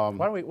 Why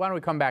don't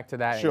we come back to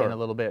that Sure. in a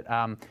little bit?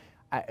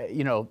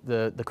 You know,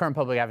 the current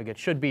public advocate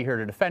should be here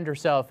to defend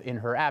herself. In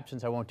her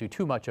absence, I won't do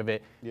too much of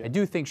it. Yeah. I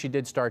do think she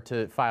did start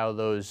to file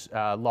those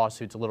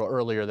lawsuits a little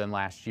earlier than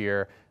last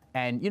year.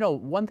 And, you know,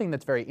 one thing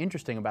that's very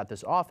interesting about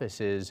this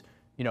office is,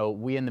 you know,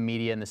 we in the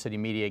media and the city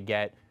media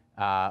get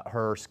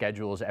her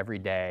schedules every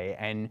day.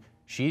 And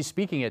she's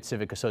speaking at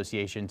civic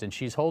associations and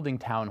she's holding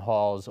town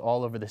halls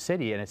all over the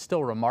city. And it's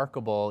still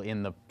remarkable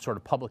in the sort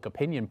of public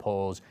opinion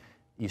polls.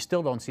 You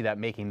still don't see that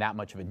making that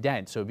much of a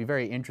dent. So it'd be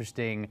very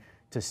interesting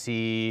to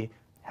see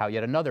how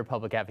yet another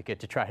public advocate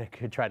to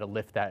try to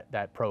lift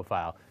that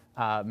profile.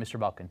 Mr.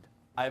 Balkind.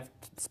 I've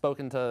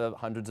spoken to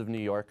hundreds of New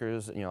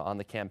Yorkers, you know, on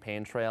the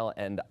campaign trail,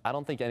 and I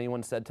don't think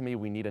anyone said to me,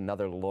 we need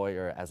another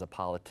lawyer as a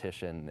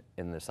politician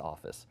in this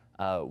office.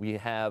 We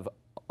have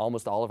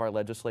almost all of our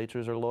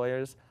legislatures are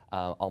lawyers.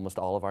 Almost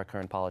all of our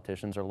current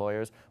politicians are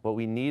lawyers. What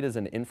we need is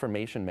an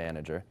information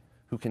manager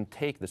who can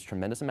take this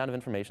tremendous amount of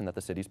information that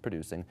the city's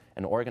producing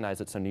and organize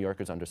it so New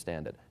Yorkers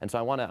understand it. And so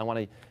I want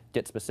to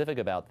get specific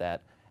about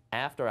that.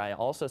 After I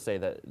also say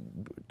that,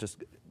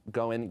 just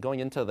going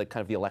into the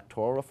kind of the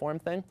electoral reform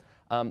thing,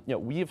 you know,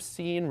 we have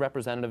seen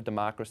representative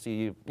democracy,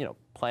 you know,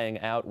 playing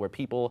out where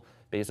people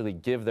basically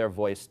give their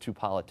voice to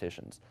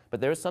politicians. But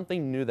there's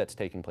something new that's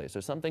taking place.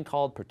 There's something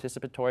called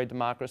participatory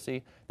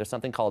democracy. There's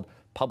something called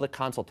public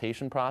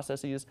consultation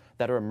processes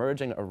that are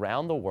emerging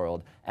around the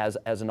world as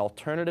an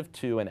alternative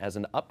to and as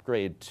an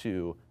upgrade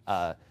to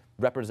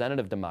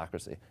representative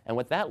democracy. And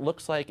what that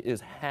looks like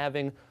is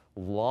having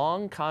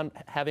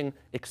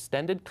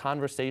extended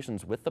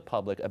conversations with the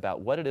public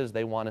about what it is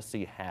they want to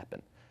see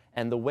happen.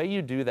 And the way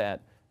you do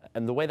that,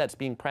 and the way that's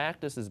being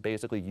practiced, is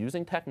basically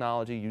using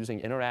technology,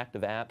 using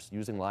interactive apps,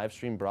 using live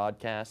stream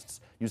broadcasts,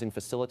 using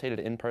facilitated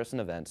in-person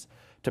events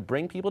to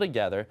bring people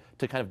together,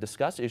 to kind of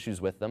discuss issues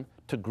with them,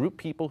 to group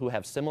people who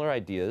have similar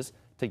ideas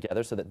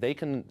together so that they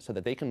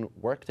can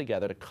work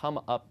together to come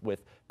up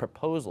with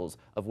proposals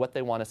of what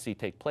they want to see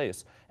take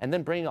place, and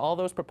then bringing all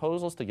those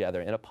proposals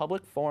together in a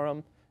public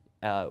forum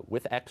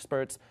with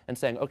experts and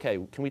saying, okay,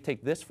 can we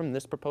take this from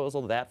this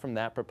proposal, that from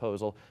that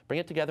proposal, bring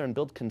it together and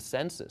build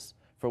consensus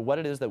for what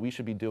it is that we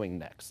should be doing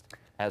next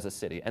as a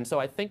city. And so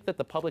I think that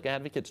the public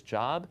advocate's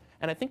job,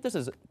 and I think this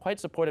is quite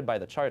supported by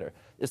the charter,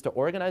 is to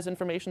organize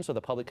information so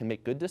the public can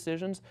make good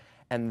decisions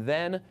and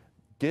then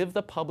give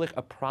the public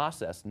a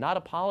process, not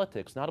a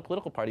politics, not a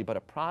political party, but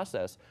a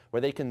process where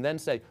they can then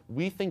say,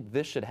 we think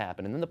this should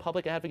happen. And then the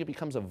public advocate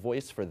becomes a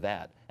voice for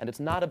that. And it's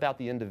not about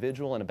the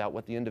individual and about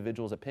what the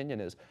individual's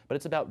opinion is, but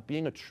it's about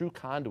being a true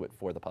conduit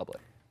for the public.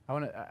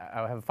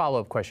 I have a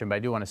follow-up question, but I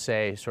do want to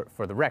say,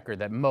 for the record,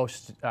 that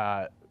most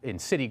in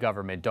city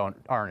government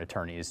aren't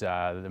attorneys.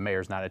 The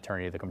mayor's not an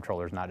attorney, the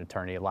comptroller's not an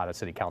attorney, a lot of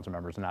city council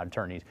members are not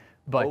attorneys.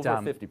 But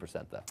over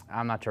 50% though.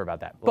 I'm not sure about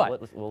that, well,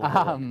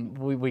 but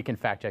we can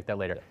fact check that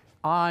later. Yeah.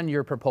 On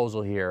your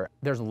proposal here,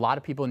 there's a lot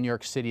of people in New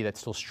York City that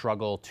still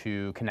struggle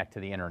to connect to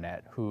the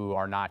internet, who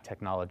are not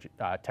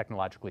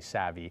technologically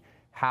savvy.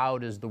 How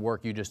does the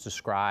work you just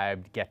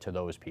described get to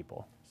those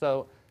people?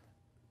 So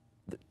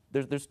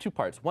there's two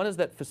parts. One is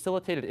that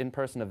facilitated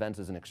in-person events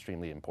is an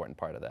extremely important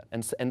part of that.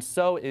 And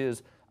so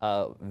is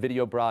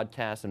video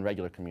broadcasts and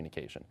regular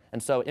communication.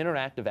 And so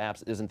interactive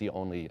apps isn't the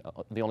only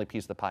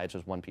piece of the pie, it's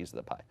just one piece of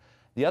the pie.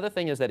 The other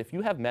thing is that if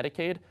you have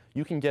Medicaid,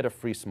 you can get a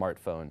free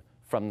smartphone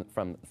from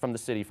the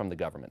city, from the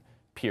government,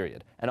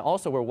 period. And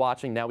also we're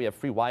watching, now we have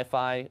free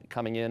Wi-Fi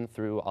coming in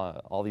through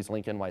all these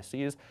Link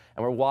NYCs,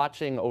 and we're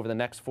watching over the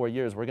next 4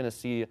 years, we're gonna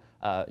see, you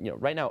know,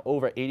 right now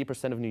over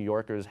 80% of New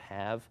Yorkers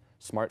have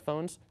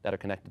smartphones that are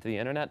connected to the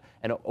internet,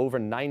 and over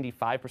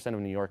 95%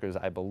 of New Yorkers,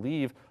 I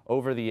believe,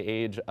 over the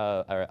age,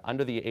 or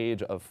under the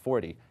age of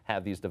 40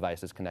 have these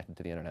devices connected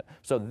to the internet.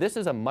 So this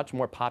is a much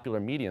more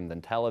popular medium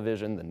than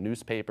television, than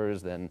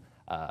newspapers, than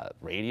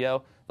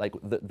radio. Like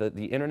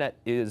the internet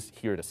is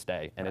here to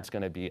stay, and it's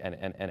going to be and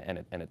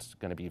it's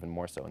going to be even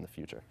more so in the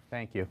future.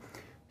 Thank you.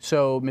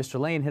 So Mr.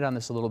 Lane hit on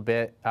this a little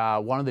bit.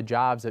 One of the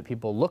jobs that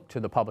people look to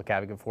the public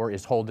advocate for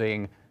is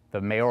holding the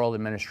mayoral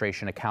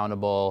administration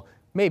accountable,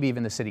 maybe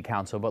even the city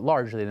council, but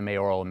largely the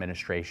mayoral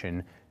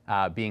administration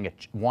being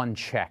one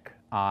check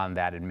on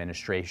that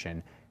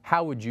administration.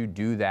 How would you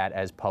do that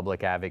as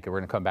public advocate? We're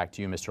going to come back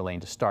to you, Mr. Lane,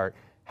 to start.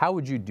 How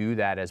would you do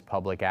that as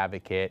public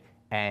advocate?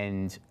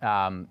 And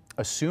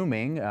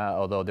assuming,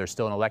 although there's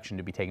still an election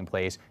to be taking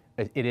place,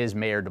 it is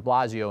Mayor de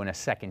Blasio in a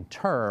second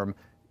term,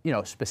 you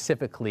know,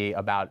 specifically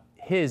about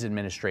his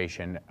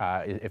administration,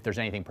 if there's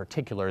anything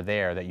particular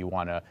there that you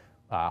want to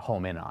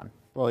home in on.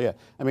 Well, yeah.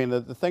 I mean,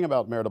 the thing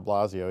about Mayor de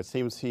Blasio, it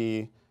seems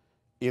he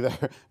either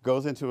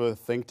goes into a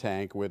think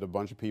tank with a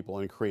bunch of people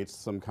and creates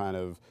some kind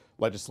of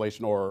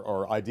legislation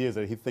or ideas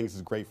that he thinks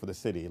is great for the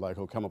city. Like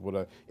he'll come up with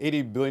a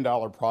 $80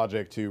 billion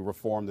project to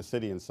reform the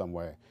city in some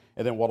way.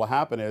 And then what will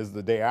happen is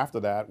the day after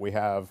that, we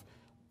have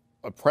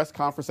a press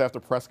conference after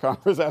press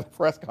conference after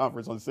press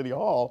conference on City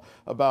Hall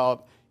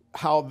about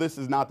how this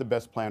is not the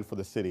best plan for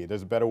the city.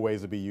 There's better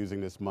ways to be using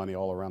this money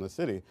all around the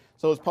city.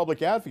 So as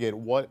public advocate,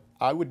 what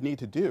I would need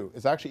to do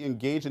is actually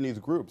engage in these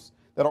groups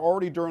that are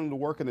already doing the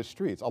work in the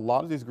streets. A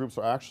lot of these groups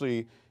are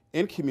actually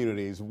in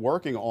communities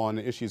working on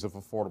issues of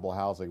affordable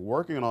housing,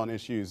 working on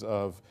issues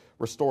of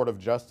restorative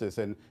justice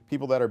and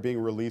people that are being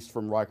released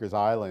from Rikers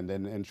Island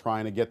and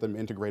trying to get them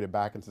integrated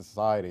back into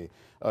society.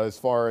 As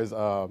far as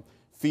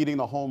feeding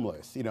the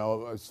homeless, you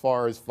know, as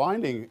far as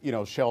finding, you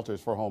know,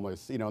 shelters for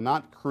homeless, you know,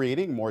 not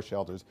creating more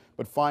shelters,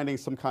 but finding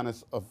some kind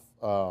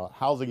of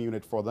housing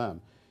unit for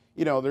them.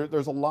 You know,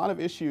 there's a lot of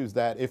issues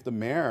that if the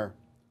mayor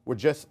would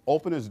just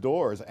open his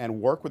doors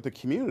and work with the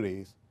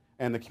communities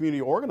and the community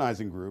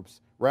organizing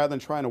groups, rather than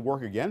trying to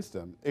work against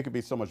them, it could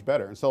be so much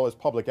better. And so as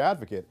public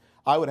advocate,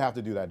 I would have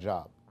to do that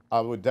job. I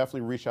would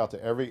definitely reach out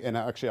to and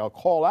actually I'll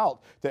call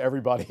out to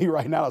everybody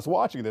right now that's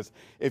watching this.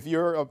 If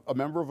you're a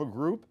member of a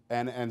group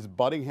and is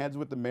butting heads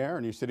with the mayor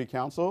and your city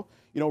council,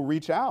 you know,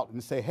 reach out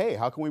and say, hey,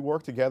 how can we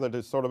work together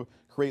to sort of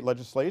create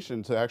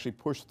legislation to actually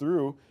push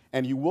through,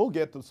 and you will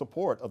get the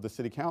support of the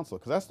city council,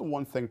 because that's the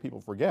one thing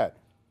people forget.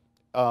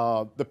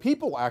 The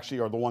people actually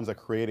are the ones that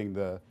are creating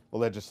the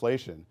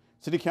legislation.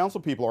 City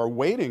council people are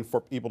waiting for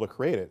people to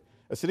create it.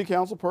 A city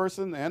council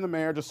person and the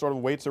mayor just sort of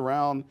waits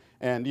around,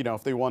 and you know,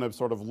 if they want to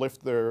sort of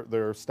lift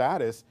their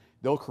status,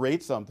 they'll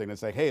create something and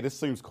say, hey, this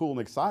seems cool and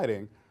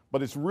exciting,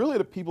 but it's really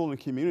the people in the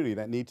community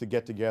that need to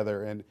get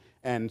together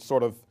and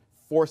sort of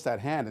force that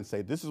hand and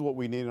say, this is what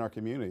we need in our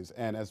communities.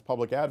 And as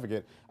public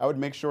advocate, I would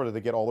make sure that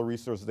they get all the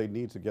resources they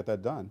need to get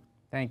that done.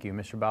 Thank you.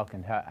 Mr.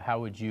 Balkind, how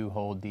would you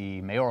hold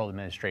the mayoral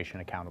administration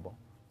accountable?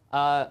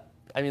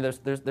 I mean,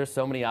 there's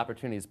so many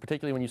opportunities,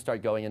 particularly when you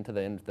start going into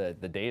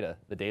the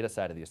data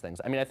side of these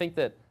things. I mean, I think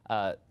that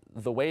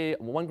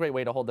one great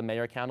way to hold the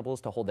mayor accountable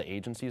is to hold the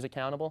agencies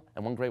accountable,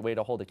 and one great way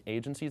to hold the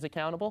agencies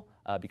accountable,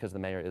 because the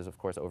mayor is of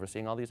course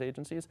overseeing all these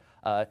agencies,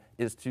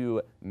 is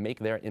to make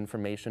their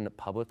information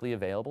publicly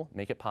available,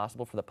 make it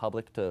possible for the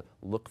public to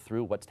look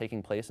through what's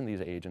taking place in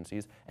these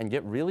agencies, and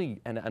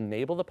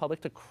enable the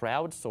public to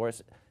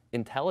crowdsource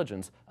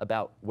intelligence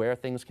about where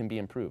things can be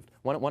improved.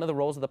 One of the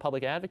roles of the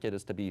public advocate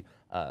is to be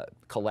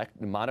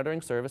monitoring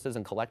services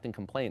and collecting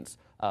complaints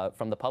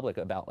from the public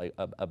about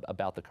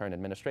the current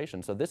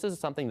administration. So this is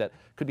something that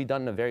could be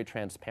done in a very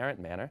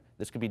transparent manner.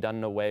 This could be done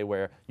in a way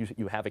where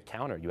you have a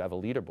counter, you have a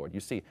leaderboard.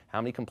 You see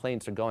how many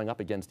complaints are going up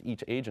against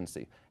each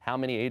agency, how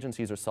many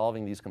agencies are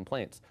solving these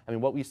complaints. I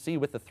mean, what we see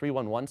with the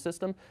 311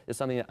 system is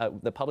something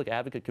that the public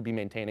advocate could be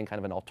maintaining kind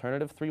of an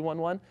alternative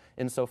 311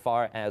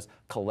 insofar as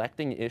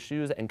collecting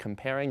issues and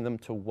comparing them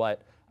to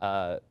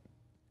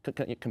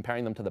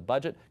comparing them to the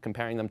budget,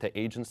 comparing them to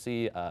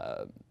agency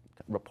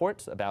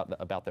reports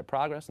about their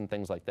progress and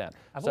things like that.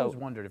 I've always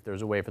wondered if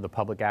there's a way for the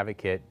public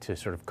advocate to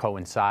sort of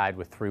coincide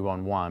with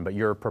 311, but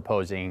you're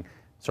proposing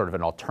sort of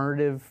an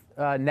alternative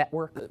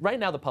network? Right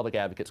now, the public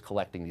advocate's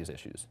collecting these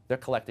issues. They're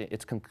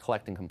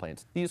collecting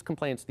complaints. These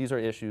complaints, these are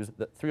issues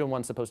that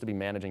 311 is supposed to be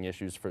managing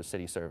issues for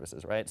city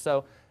services, right?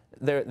 So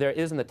there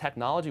is in the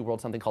technology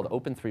world something called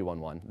Open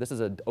 311. This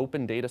is an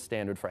open data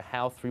standard for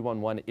how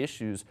 311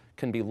 issues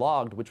can be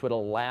logged, which would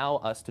allow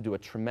us to do a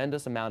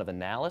tremendous amount of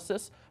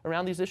analysis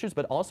around these issues,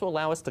 but also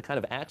allow us to kind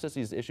of access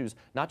these issues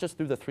not just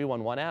through the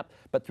 311 app,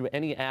 but through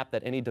any app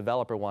that any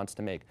developer wants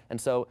to make. And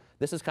so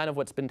this is kind of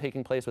what's been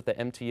taking place with the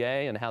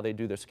MTA and how they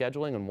do their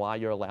scheduling and why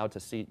you're allowed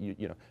to see,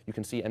 you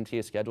can see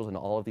MTA schedules in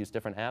all of these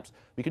different apps.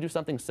 We could do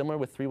something similar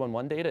with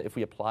 311 data if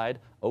we applied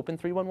Open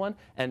 311,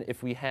 and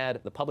if we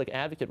had the public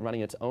advocate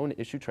running its own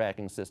issue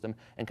tracking system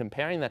and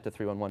comparing that to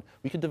 311,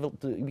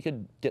 we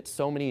could get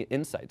so many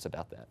insights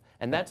about that.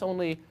 And that's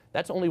only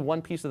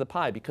one piece of the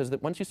pie, because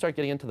once you start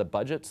getting into the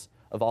budgets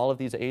of all of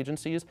these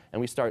agencies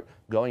and we start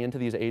going into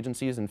these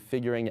agencies and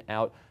figuring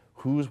out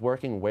who's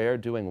working where,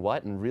 doing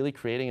what, and really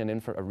creating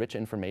a rich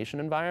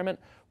information environment,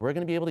 we're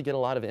going to be able to get a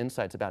lot of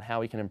insights about how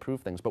we can improve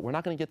things. But we're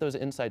not going to get those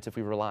insights if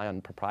we rely on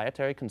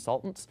proprietary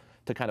consultants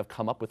to kind of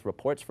come up with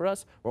reports for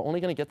us. We're only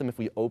going to get them if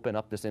we open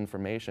up this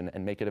information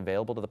and make it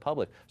available to the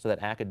public so that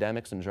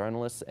academics and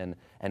journalists and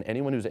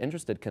anyone who's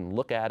interested can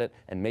look at it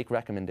and make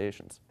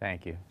recommendations.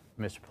 Thank you.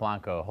 Mr.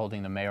 Polanco,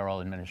 holding the mayoral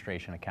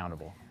administration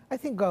accountable. I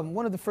think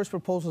one of the first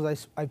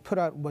proposals I put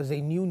out was a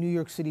new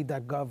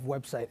NYCCity.gov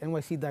website,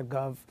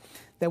 NYC.gov,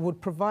 that would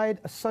provide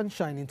a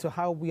sunshine into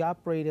how we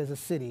operate as a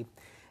city.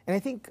 And I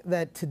think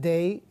that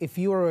today, if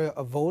you are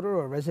a voter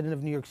or a resident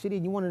of New York City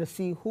and you wanted to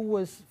see who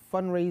was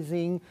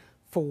fundraising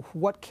for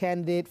what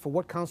candidate, for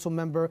what council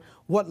member,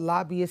 what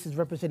lobbyist is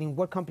representing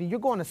what company, you're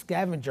going on a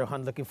scavenger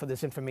hunt looking for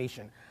this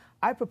information.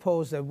 I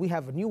propose that we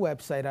have a new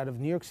website out of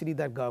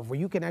NYCCity.gov where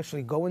you can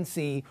actually go and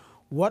see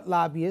what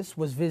lobbyist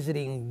was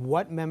visiting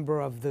what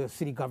member of the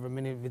city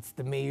government, if it's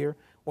the mayor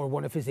or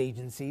one of his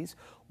agencies.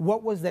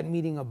 What was that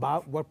meeting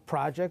about? What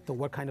project or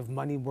what kind of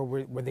money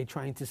were they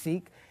trying to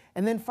seek?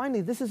 And then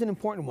finally, this is an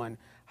important one.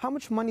 How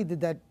much money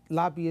did that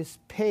lobbyist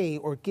pay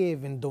or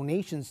give in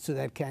donations to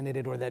that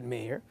candidate or that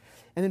mayor?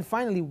 And then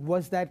finally,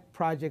 was that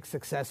project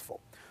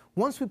successful?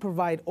 Once we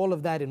provide all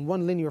of that in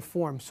one linear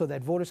form so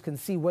that voters can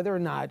see whether or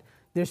not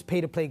there's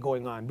pay-to-play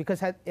going on.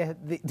 Because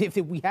if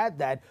we had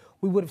that,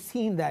 we would have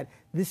seen that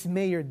this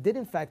mayor did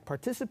in fact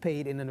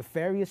participate in a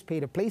nefarious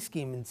pay-to-play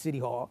scheme in City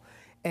Hall.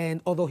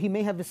 And although he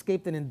may have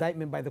escaped an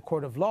indictment by the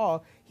court of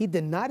law, he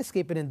did not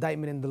escape an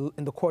indictment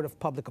in the court of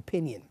public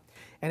opinion.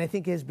 And I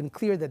think it has been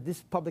clear that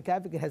this public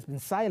advocate has been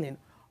silent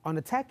on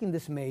attacking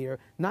this mayor,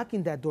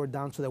 knocking that door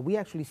down so that we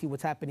actually see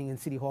what's happening in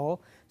City Hall,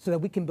 so that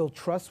we can build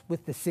trust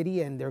with the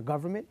city and their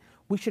government.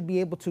 We should be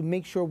able to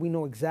make sure we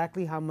know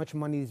exactly how much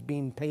money is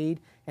being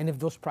paid and if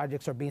those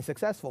projects are being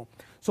successful.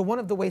 So one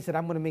of the ways that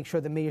I'm going to make sure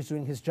the mayor's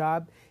doing his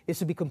job is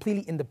to be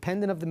completely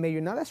independent of the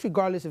mayor. Now, that's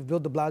regardless if Bill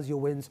de Blasio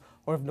wins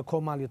or if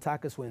Nicole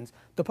Maliotakis wins.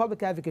 The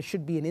public advocate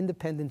should be an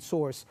independent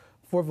source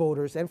for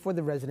voters and for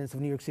the residents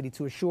of New York City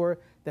to assure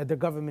that their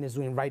government is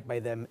doing right by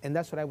them. And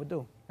that's what I would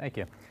do. Thank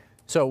you.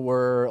 So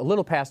we're a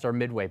little past our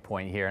midway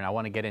point here, and I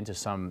want to get into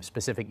some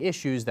specific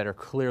issues that are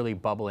clearly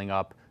bubbling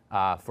up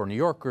for New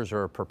Yorkers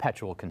or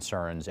perpetual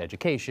concerns: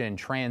 education,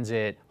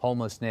 transit,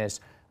 homelessness.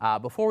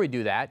 Before we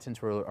do that,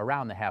 since we're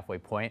around the halfway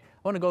point, I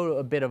want to go to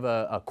a bit of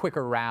a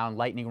quicker round,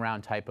 lightning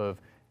round type of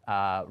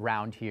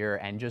round here,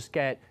 and just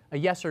get a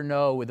yes or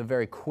no with a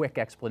very quick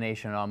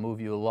explanation, and I'll move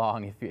you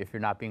along if you're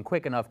not being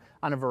quick enough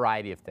on a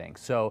variety of things.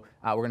 So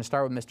we're going to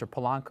start with Mr.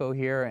 Polanco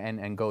here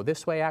and go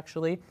this way,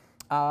 actually.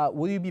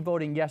 Will you be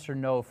voting yes or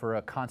no for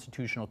a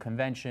constitutional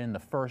convention, the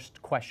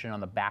first question on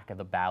the back of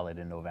the ballot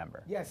in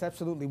November? Yes,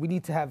 absolutely. We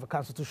need to have a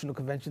constitutional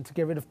convention to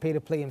get rid of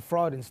pay-to-play and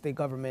fraud in state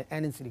government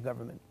and in city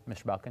government.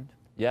 Mr. Balkind?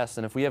 Yes,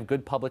 and if we have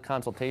good public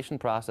consultation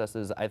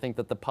processes, I think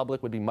that the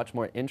public would be much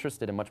more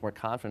interested and much more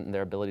confident in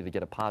their ability to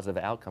get a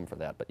positive outcome for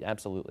that. But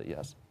absolutely,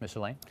 yes.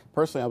 Mr. Lane?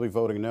 Personally, I'll be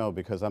voting no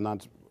because I'm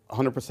not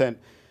 100%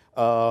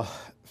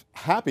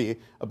 happy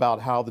about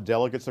how the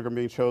delegates are going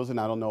to be chosen.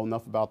 I don't know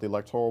enough about the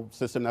electoral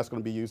system that's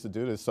going to be used to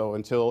do this. So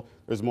until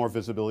there's more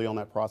visibility on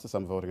that process,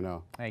 I'm voting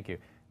no. Thank you.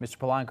 Mr.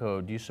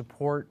 Polanco, do you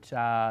support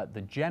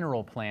the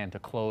general plan to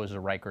close the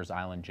Rikers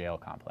Island jail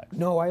complex?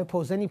 No, I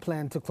oppose any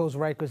plan to close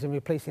Rikers and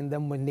replacing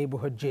them with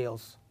neighborhood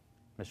jails.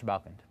 Mr.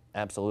 Balkind?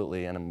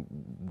 Absolutely, and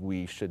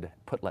we should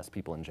put less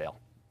people in jail.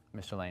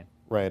 Mr. Lane?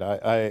 Right.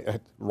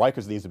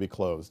 Rikers needs to be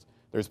closed.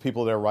 There's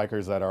people there,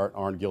 Rikers, that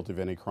aren't guilty of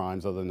any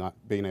crimes other than not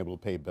being able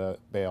to pay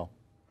bail.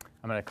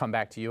 I'm going to come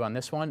back to you on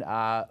this one.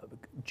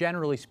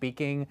 Generally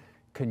speaking,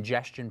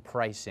 congestion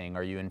pricing,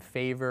 are you in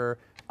favor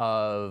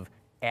of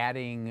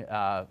adding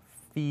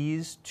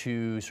fees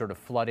to sort of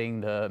flooding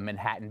the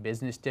Manhattan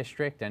business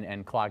district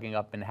and clogging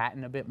up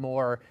Manhattan a bit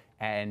more?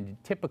 And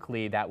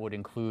typically that would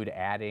include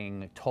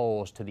adding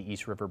tolls to the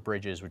East River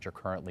bridges, which are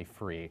currently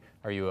free.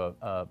 Are you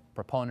a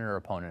proponent or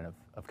opponent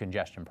of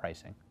congestion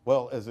pricing?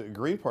 Well, as a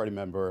Green Party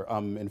member,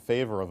 I'm in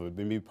favor of it.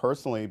 Me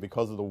personally,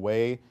 because of the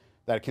way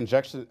that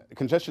congestion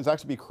is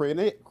actually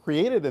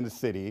created in the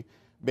city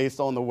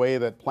based on the way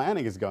that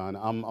planning is done,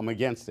 I'm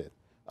against it.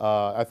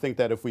 I think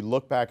that if we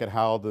look back at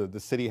how the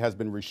city has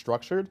been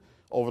restructured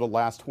over the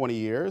last 20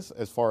 years,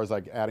 as far as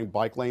like adding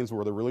bike lanes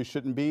where there really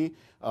shouldn't be,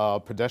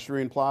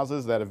 pedestrian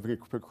plazas that have been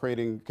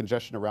creating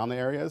congestion around the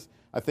areas,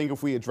 I think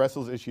if we address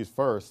those issues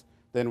first,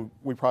 then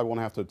we probably won't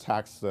have to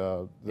tax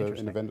the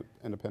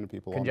independent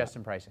people.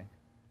 Congestion pricing.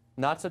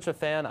 Not such a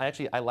fan.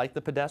 I like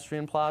the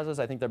pedestrian plazas.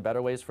 I think there are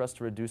better ways for us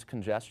to reduce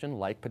congestion,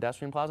 like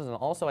pedestrian plazas. And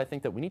also, I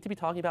think that we need to be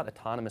talking about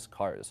autonomous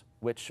cars,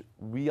 which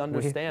we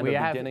understand we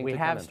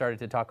have started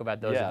to talk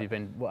about those. Yeah. If you've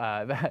been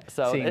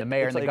seeing the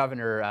mayor and the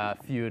governor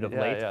feud of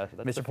late. Yeah,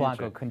 Mr.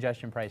 Polanco,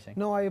 congestion pricing.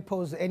 No, I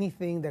oppose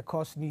anything that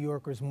costs New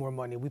Yorkers more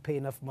money. We pay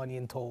enough money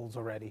in tolls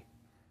already.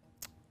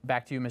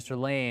 Back to you, Mr.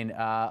 Lane.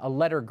 A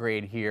letter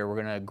grade here. We're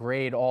going to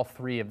grade all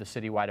three of the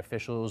citywide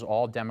officials,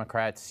 all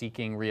Democrats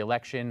seeking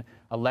re-election.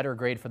 A letter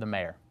grade for the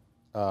mayor.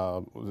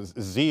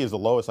 Z is the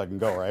lowest I can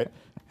go, right?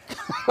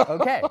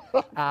 Okay.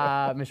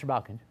 Mr.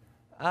 Balkind.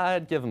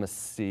 I'd give him a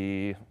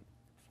C.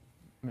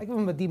 I give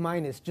him a D-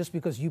 just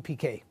because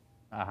UPK.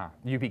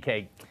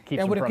 UPK keeps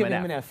I him would have from given an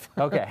him an F.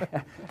 F. Okay.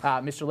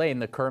 Mr. Lane,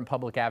 the current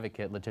public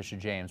advocate, Letitia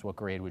James, what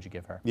grade would you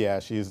give her? Yeah,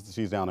 she's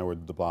down there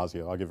with de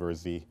Blasio. I'll give her a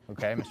Z.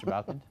 Okay, Mr.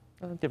 Balkind?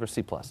 I'll give her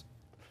C+.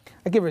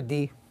 I give her a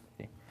D.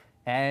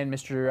 And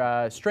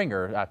Mr.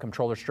 Stringer,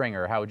 Comptroller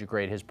Stringer, how would you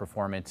grade his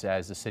performance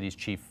as the city's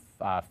chief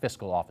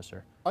fiscal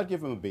officer? I'd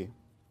give him a B.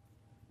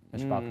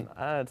 Mr.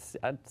 Balkind?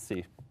 I'd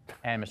C.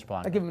 And Mr.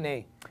 Polanco? I give him an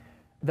A.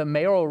 The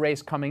mayoral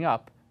race coming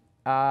up,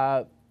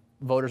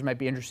 voters might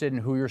be interested in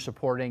who you're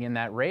supporting in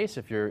that race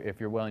if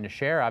you're willing to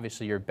share.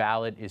 Obviously, your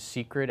ballot is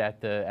secret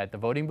at the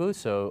voting booth,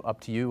 so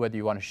up to you whether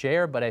you want to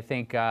share. But I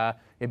think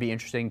it'd be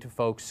interesting to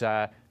folks.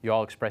 You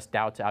all expressed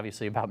doubts,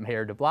 obviously, about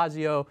Mayor de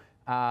Blasio.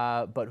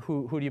 But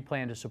who do you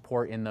plan to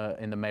support in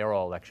the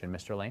mayoral election,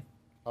 Mr. Lane?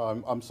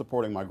 I'm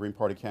supporting my Green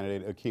Party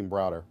candidate, Akeem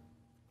Browder.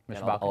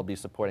 Mr. I'll Balkind? be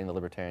supporting the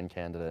Libertarian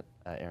candidate,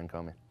 Aaron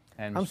Comey.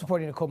 And I'm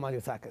supporting Nicole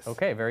Maliotakis.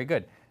 Okay, very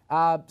good.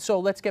 So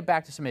let's get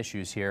back to some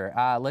issues here.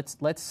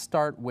 Let's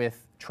start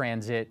with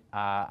transit.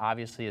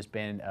 Obviously, has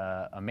been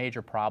a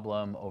major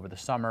problem over the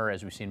summer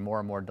as we've seen more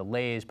and more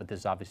delays, but this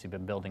has obviously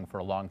been building for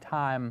a long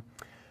time.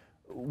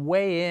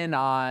 Weigh in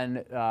on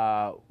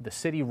the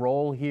city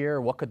role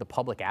here. What could the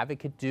public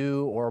advocate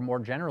do, or more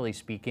generally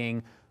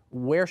speaking,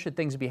 where should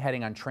things be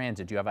heading on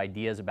transit? Do you have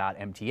ideas about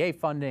MTA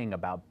funding,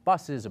 about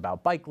buses,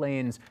 about bike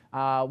lanes?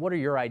 What are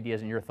your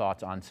ideas and your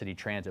thoughts on city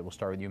transit? We'll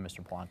start with you,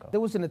 Mr. Polanco.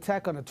 There was an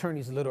attack on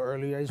attorneys a little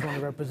earlier. I just want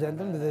to represent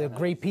them. They're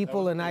great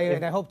people, and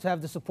I hope to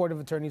have the support of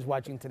attorneys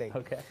watching today.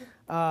 Okay.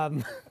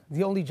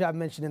 The only job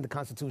mentioned in the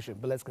Constitution,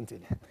 but let's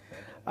continue.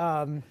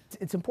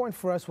 It's important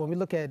for us when we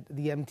look at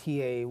the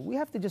MTA, we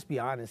have to just be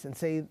honest and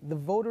say the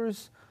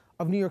voters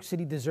of New York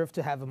City deserve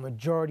to have a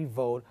majority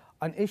vote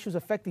on issues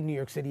affecting New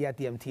York City at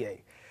the MTA.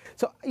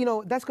 So,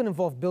 that's going to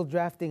involve bill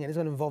drafting, and it's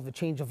going to involve the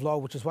change of law,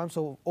 which is why I'm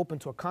so open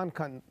to a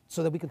con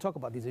so that we can talk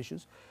about these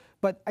issues.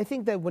 But I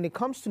think that when it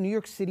comes to New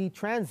York City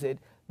transit,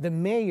 the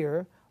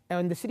mayor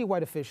and the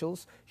citywide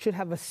officials should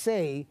have a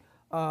say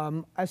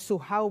as to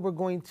how we're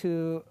going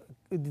to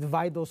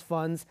divide those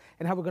funds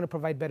and how we're going to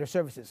provide better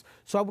services.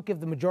 So I would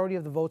give the majority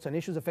of the votes on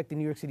issues affecting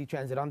New York City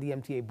transit on the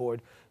MTA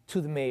board to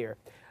the mayor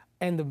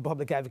and the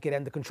public advocate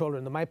and the controller.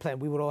 And in my plan,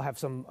 we would all have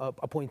some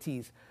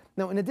appointees.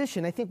 Now, in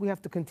addition, I think we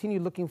have to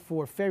continue looking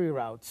for ferry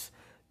routes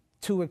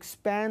to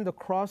expand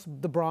across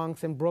the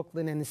Bronx and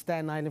Brooklyn and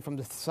Staten Island from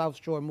the South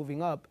Shore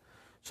moving up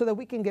so that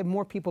we can get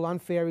more people on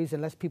ferries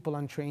and less people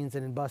on trains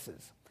and in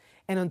buses.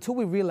 And until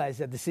we realize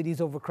that the city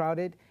is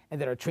overcrowded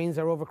and that our trains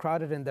are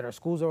overcrowded and that our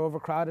schools are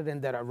overcrowded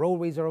and that our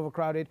roadways are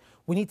overcrowded,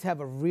 we need to have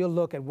a real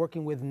look at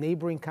working with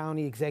neighboring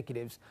county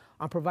executives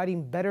on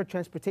providing better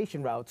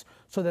transportation routes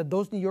so that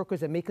those New Yorkers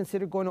that may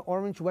consider going to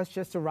Orange,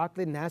 Westchester,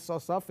 Rockland, Nassau,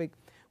 Suffolk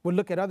would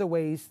look at other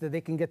ways that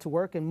they can get to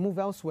work and move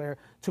elsewhere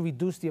to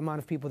reduce the amount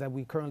of people that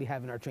we currently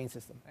have in our train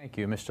system. Thank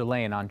you. Mr.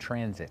 Lane, on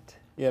transit.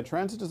 Yeah,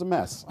 transit is a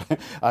mess.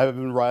 I've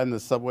been riding the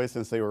subway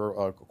since they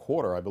were a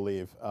quarter, I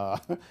believe.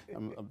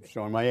 I'm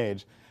showing my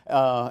age.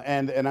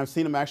 And I've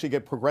seen them actually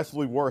get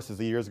progressively worse as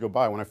the years go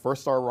by. When I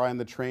first started riding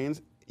the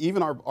trains,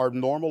 even our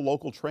normal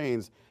local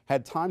trains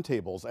had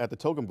timetables at the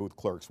token booth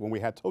clerks when we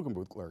had token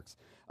booth clerks.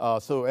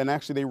 And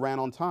actually they ran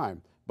on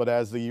time. But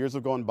as the years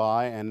have gone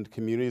by and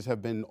communities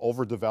have been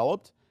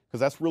overdeveloped, because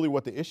that's really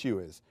what the issue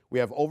is. We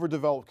have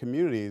overdeveloped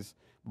communities,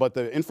 but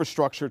the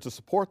infrastructure to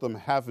support them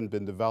haven't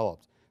been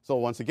developed. So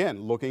once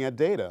again, looking at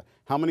data,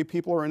 how many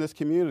people are in this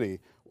community?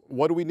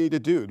 What do we need to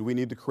do? Do we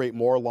need to create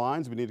more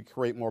lines? Do we need to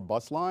create more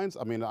bus lines?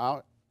 I mean,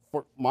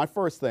 my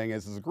first thing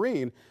is, as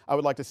Green, I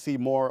would like to see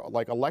more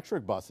like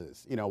electric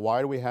buses.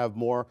 Why do we have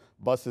more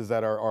buses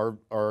that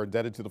are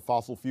indebted to the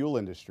fossil fuel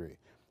industry?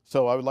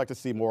 So I would like to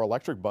see more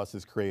electric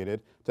buses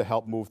created to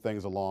help move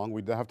things along.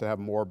 We'd have to have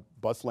more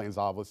bus lanes,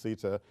 obviously,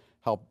 to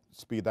help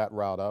speed that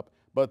route up.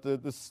 But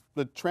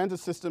the transit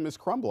system is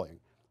crumbling.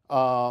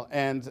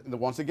 And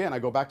once again, I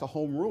go back to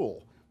home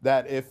rule,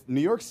 that if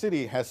New York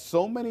City has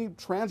so many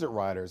transit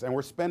riders and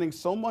we're spending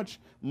so much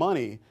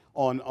money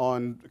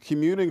on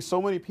commuting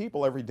so many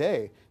people every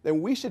day,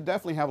 then we should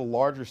definitely have a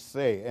larger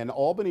say. And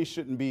Albany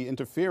shouldn't be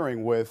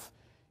interfering with,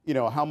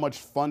 how much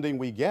funding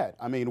we get.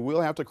 I mean,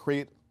 we'll have to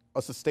create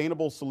a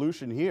sustainable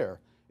solution here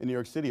in New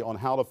York City on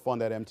how to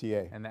fund that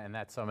MTA. And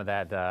that's some of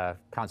that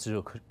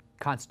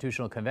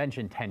Constitutional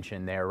Convention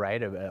tension there,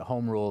 right?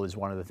 Home rule is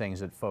one of the things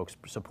that folks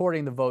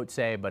supporting the vote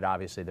say, but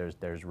obviously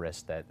there's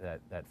risk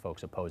that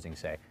folks opposing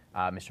say.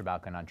 Mr.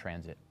 Balkind, on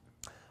transit.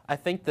 I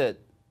think that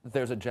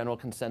there's a general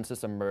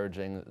consensus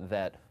emerging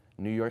that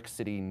New York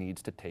City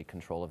needs to take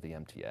control of the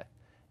MTA.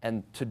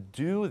 And to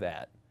do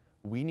that,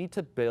 we need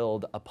to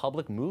build a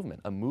public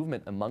movement,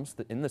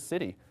 in the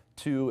city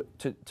to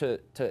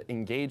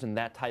engage in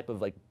that type of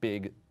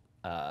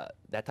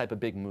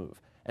big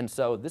move. And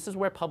so this is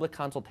where public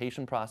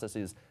consultation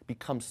processes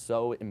become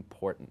so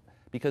important.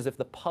 Because if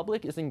the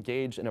public is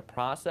engaged in a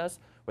process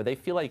where they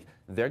feel like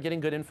they're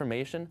getting good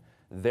information,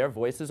 their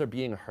voices are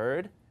being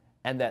heard,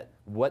 and that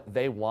what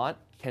they want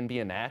can be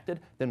enacted,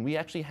 then we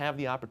actually have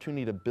the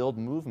opportunity to build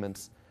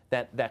movements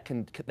that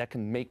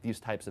can make these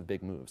types of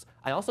big moves.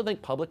 I also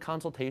think public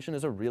consultation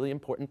is a really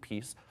important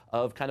piece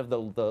of kind of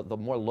the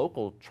more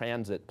local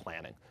transit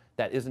planning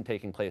that isn't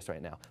taking place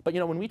right now. But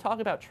when we talk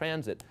about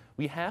transit,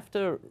 we have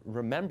to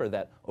remember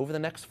that over the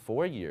next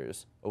 4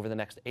 years, over the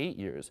next 8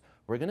 years,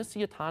 we're going to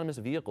see autonomous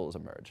vehicles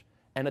emerge.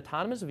 And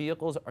autonomous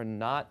vehicles are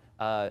not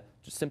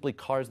just simply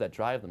cars that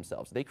drive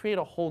themselves. They create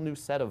a whole new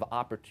set of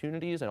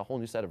opportunities and a whole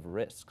new set of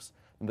risks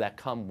that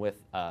come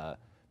with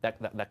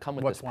that come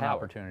with What's this power. one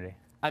opportunity?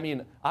 I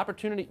mean,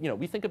 opportunity.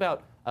 We think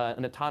about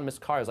an autonomous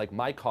car as like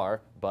my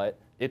car, but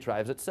it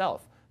drives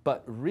itself.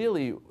 But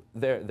really,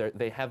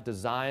 they have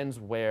designs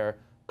where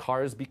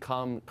cars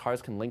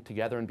can link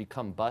together and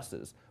become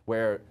buses,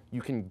 where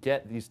you can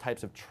get these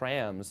types of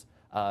trams.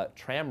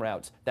 Tram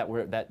routes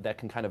that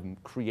can kind of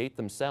create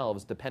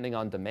themselves depending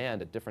on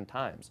demand at different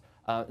times.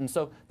 And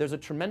so there's a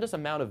tremendous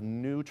amount of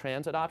new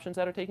transit options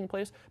that are taking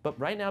place. But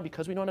right now,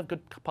 because we don't have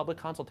good public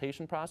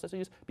consultation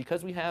processes,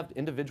 because we have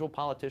individual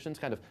politicians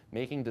kind of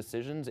making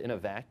decisions in a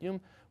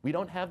vacuum, we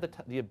don't have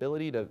the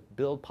ability to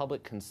build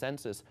public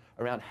consensus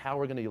around how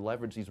we're going to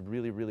leverage these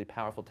really, really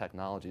powerful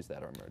technologies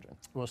that are emerging.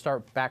 We'll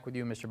start back with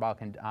you, Mr.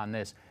 Balkind, on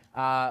this.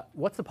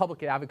 What's the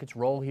public advocate's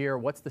role here?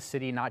 What's the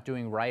city not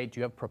doing right?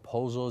 Do you have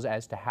proposals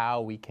as to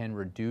how we can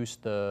reduce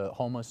the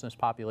homelessness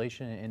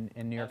population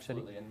in New York City?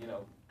 Absolutely, and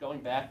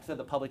going back to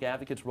the public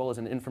advocate's role as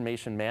an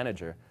information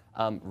manager,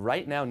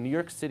 right now New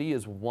York City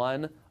is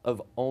one of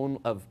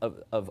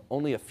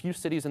only a few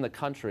cities in the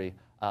country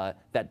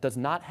that does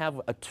not have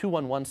a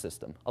 211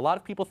 system. A lot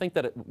of people think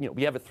that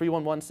we have a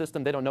 311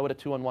 system. They don't know what a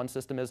 211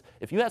 system is.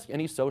 If you ask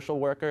any social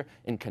worker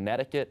in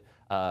Connecticut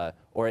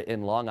or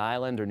in Long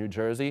Island or New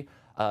Jersey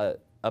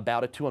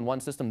about a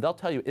 211 system, they'll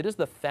tell you it is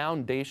the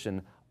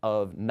foundation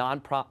of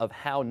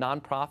how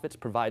nonprofits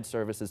provide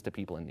services to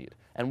people in need.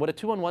 And what a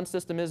 211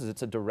 system is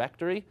it's a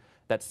directory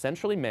that's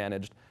centrally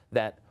managed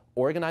that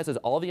organizes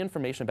all the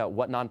information about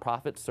what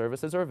nonprofit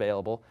services are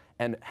available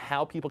and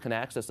how people can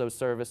access those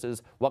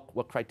services,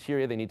 what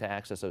criteria they need to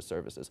access those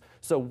services.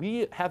 So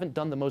we haven't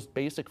done the most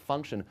basic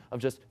function of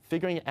just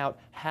figuring out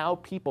how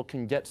people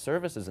can get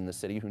services in the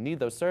city who need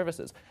those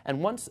services.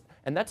 And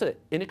that's an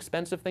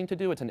inexpensive thing to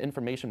do. It's an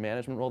information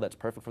management role that's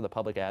perfect for the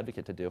public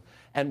advocate to do.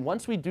 And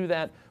once we do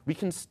that, we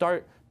can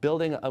start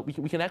building,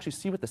 we can actually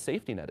see what the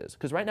safety net is.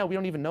 Because right now we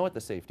don't even know what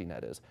the safety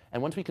net is.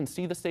 And once we can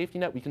see the safety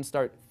net, we can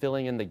start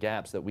filling in the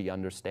gaps that we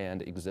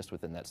understand exist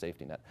within that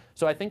safety net.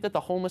 So I think that the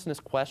homelessness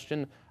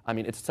question, I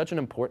mean, it's such an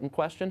important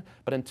question,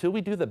 but until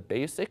we do the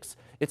basics,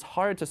 it's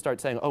hard to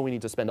start saying, oh, we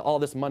need to spend all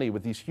this money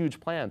with these huge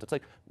plans. It's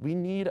like, we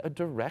need a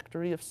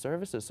directory of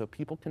services so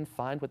people can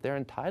find what they're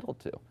entitled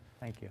to.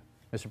 Thank you.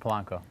 Mr.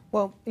 Polanco.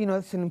 Well,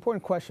 it's an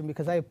important question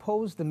because I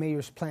oppose the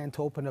mayor's plan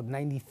to open up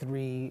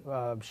 93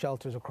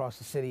 shelters across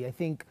the city. I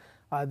think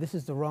this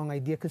is the wrong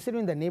idea,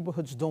 considering that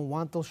neighborhoods don't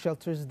want those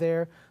shelters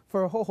there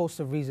for a whole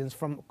host of reasons,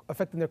 from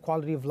affecting their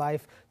quality of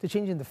life to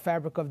changing the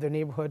fabric of their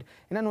neighborhood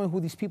and not knowing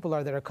who these people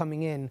are that are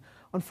coming in.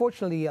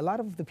 Unfortunately, a lot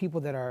of the people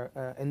that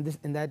are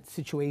in that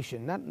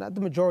situation, not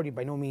the majority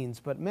by no means,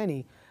 but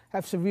many,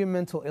 have severe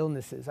mental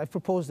illnesses. I've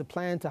proposed a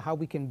plan to how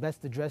we can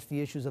best address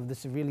the issues of the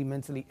severely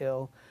mentally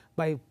ill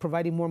by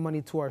providing more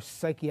money to our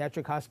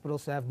psychiatric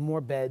hospitals to have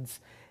more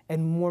beds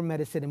and more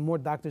medicine and more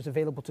doctors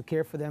available to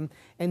care for them,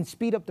 and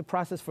speed up the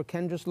process for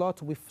Kendra's Law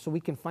so we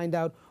can find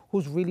out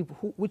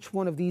which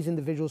one of these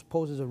individuals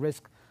poses a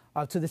risk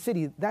to the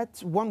city.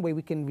 That's one way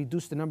we can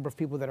reduce the number of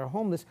people that are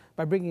homeless,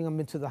 by bringing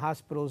them into the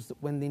hospitals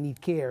when they need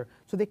care,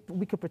 so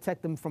we could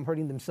protect them from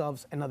hurting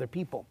themselves and other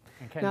people.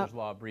 And Kendra's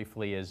Law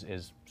briefly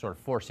is sort of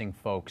forcing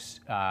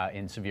folks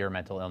in severe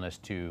mental illness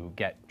to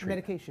get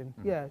treatment. Medication,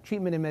 yeah,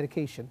 treatment and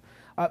medication.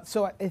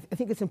 So I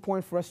think it's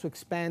important for us to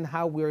expand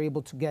how we're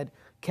able to get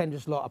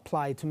Kendra's Law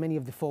applied to many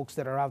of the folks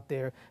that are out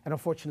there and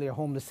unfortunately are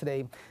homeless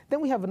today.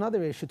 Then we have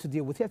another issue to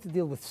deal with. We have to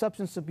deal with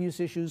substance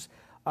abuse issues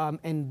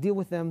and deal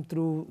with them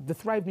through the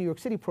Thrive New York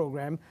City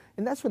program.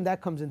 And that's when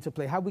that comes into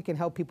play, how we can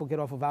help people get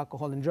off of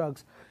alcohol and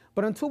drugs.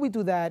 But until we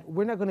do that,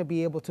 we're not going to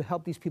be able to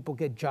help these people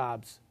get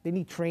jobs. They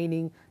need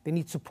training, they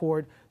need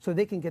support, so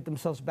they can get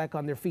themselves back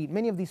on their feet.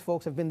 Many of these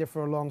folks have been there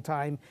for a long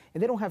time,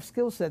 and they don't have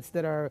skill sets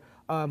that are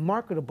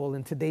marketable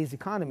in today's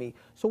economy.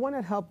 So why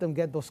not help them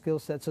get those skill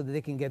sets so that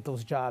they can get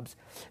those jobs?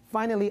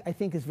 Finally, I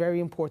think it's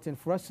very important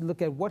for us to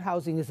look at what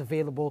housing is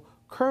available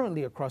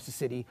currently across the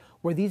city,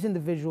 where these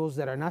individuals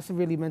that are not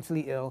severely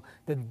mentally ill,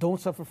 that don't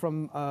suffer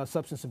from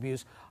substance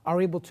abuse,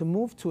 are able to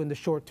move to in the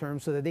short term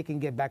so that they can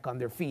get back on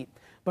their feet.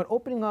 But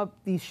opening up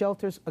these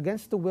shelters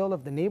against the will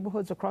of the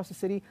neighborhoods across the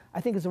city,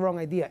 I think is the wrong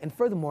idea. And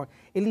furthermore,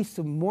 it leads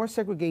to more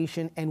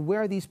segregation. And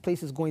where are these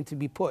places going to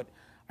be put?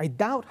 I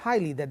doubt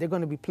highly that they're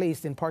going to be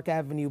placed in Park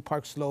Avenue,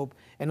 Park Slope,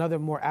 and other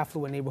more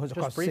affluent neighborhoods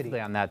across the city. Just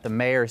briefly on that, the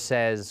mayor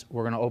says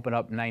we're going to open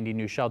up 90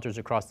 new shelters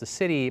across the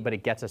city, but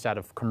it gets us out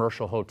of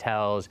commercial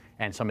hotels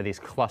and some of these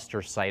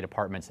cluster site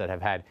apartments that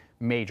have had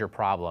major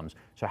problems.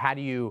 So how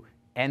do you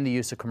end the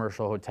use of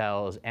commercial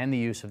hotels and the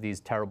use of these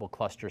terrible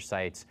cluster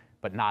sites,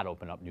 but not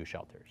open up new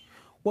shelters?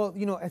 Well,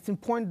 you know, it's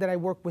important that I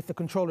work with the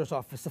controller's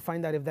office to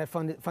find out if that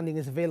funding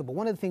is available.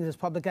 One of the things is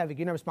public advocate,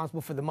 you're not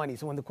responsible for the money.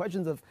 So when the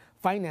questions of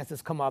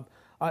finances come up,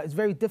 it's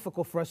very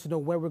difficult for us to know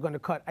where we're going to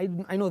cut.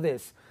 I know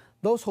this.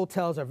 Those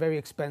hotels are very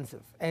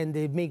expensive, and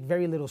they make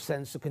very little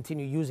sense to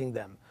continue using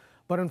them.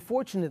 But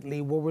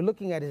unfortunately, what we're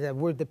looking at is that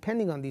we're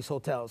depending on these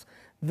hotels.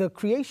 The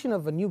creation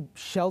of a new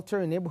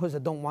shelter in neighborhoods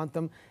that don't want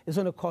them is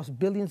going to cost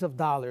billions of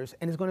dollars,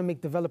 and it's going to make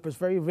developers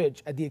very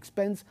rich at the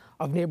expense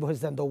of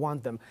neighborhoods that don't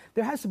want them.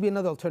 There has to be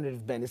another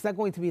alternative, Ben. It's not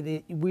going to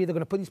be we're either going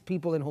to put these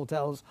people in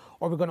hotels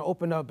or we're going to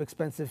open up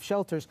expensive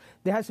shelters.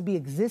 There has to be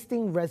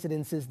existing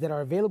residences that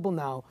are available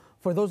now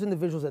for those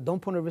individuals that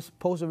don't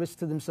pose a risk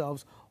to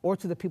themselves or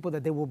to the people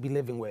that they will be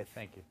living with.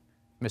 Thank you.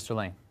 Mr.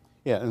 Lane.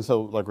 Yeah, and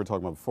so like we were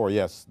talking about before,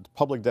 yes, the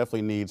public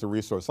definitely needs a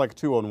resource, like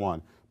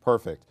 2-on-1,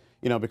 perfect.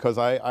 You know, because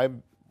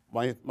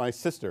my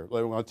sister,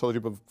 like I told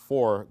you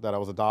before that I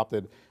was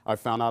adopted, I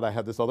found out I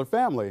had this other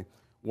family.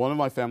 One of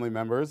my family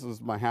members was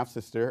my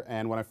half-sister,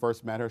 and when I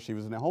first met her, she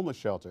was in a homeless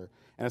shelter.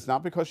 And it's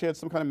not because she had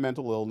some kind of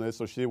mental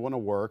illness or she didn't want to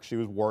work. She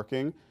was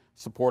working,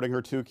 supporting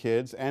her 2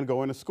 kids, and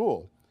going to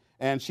school.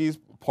 And she's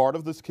part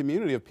of this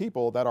community of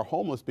people that are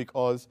homeless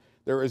because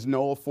there is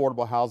no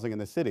affordable housing in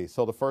the city.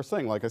 So the first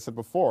thing, like I said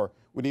before,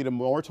 we need a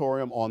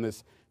moratorium on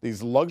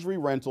these luxury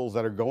rentals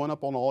that are going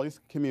up on all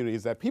these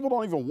communities that people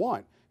don't even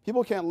want.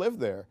 People can't live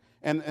there.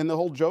 And the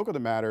whole joke of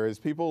the matter is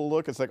people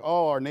look, it's like,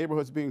 oh, our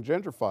neighborhood's being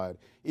gentrified.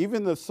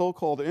 Even the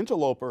so-called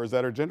interlopers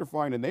that are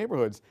gentrifying the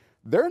neighborhoods,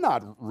 they're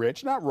not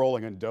rich, not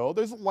rolling in dough.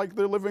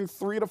 They're living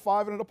 3 to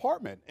 5 in an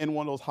apartment in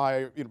one of those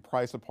high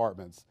price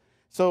apartments.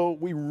 So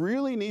we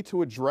really need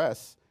to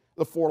address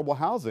affordable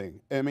housing.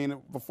 I mean,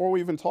 before we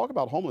even talk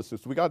about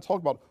homelessness, we got to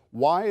talk about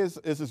why is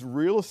this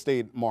real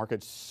estate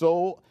market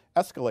so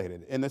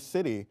escalated in this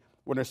city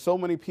when there's so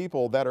many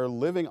people that are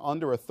living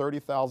under a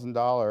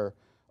 $30,000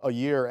 a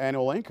year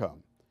annual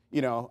income.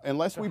 You know,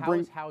 unless we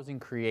bring. How is housing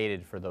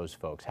created for those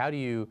folks? How do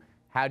you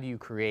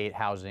create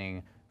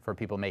housing for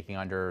people making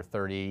under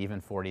 30, even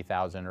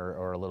 40,000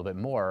 or a little bit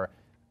more?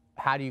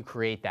 How do you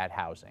create that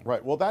housing?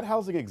 Right. Well, that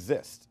housing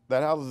exists.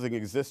 That housing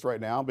exists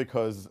right now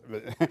because,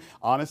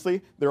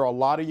 honestly, there are a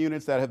lot of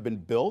units that have been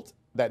built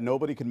that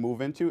nobody can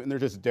move into, and they're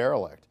just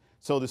derelict.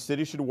 So the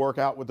city should work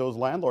out with those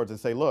landlords and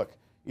say, look,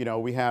 you know,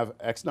 we have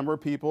X number of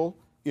people,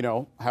 you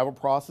know, have a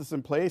process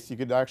in place. You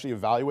could actually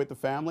evaluate the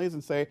families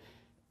and say,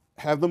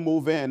 have them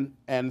move in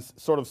and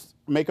sort of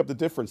make up the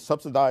difference,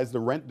 subsidize the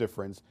rent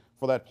difference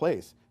for that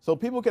place. So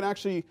people can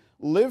actually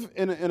live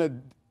in a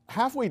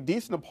halfway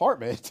decent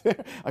apartment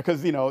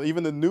because, you know,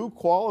 even the new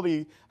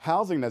quality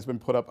housing that's been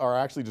put up are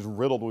actually just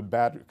riddled with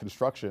bad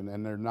construction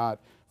and they're not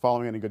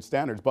following any good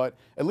standards. But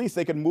at least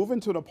they can move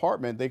into an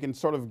apartment, they can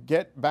sort of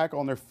get back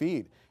on their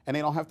feet and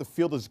they don't have to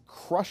feel this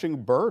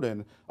crushing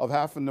burden of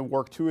having to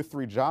work 2 or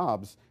 3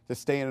 jobs to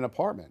stay in an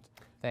apartment.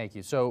 Thank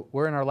you. So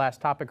we're in our last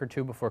topic or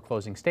two before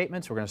closing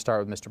statements. We're going to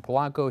start with Mr.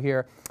 Polanco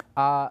here.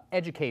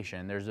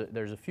 Education.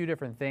 There's a few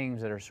different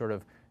things that are sort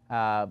of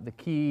the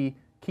key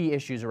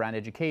issues around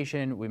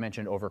education. We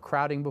mentioned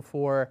overcrowding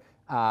before.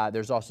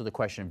 There's also the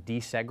question of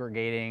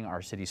desegregating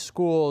our city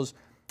schools.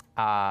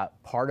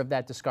 Part of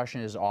that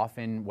discussion is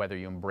often whether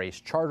you embrace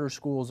charter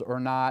schools or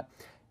not.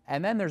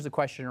 And then there's the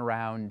question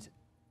around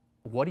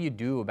what do you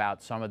do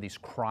about some of these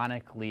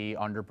chronically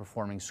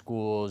underperforming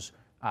schools,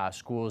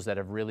 schools that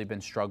have really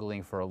been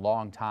struggling for a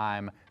long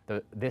time.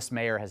 This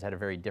mayor has had a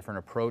very different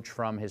approach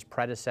from his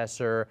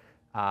predecessor,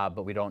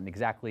 but we don't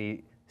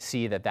exactly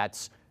see that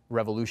that's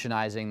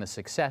revolutionizing the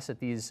success at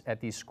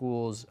these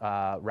schools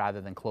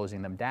rather than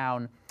closing them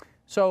down.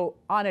 So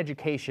on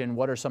education,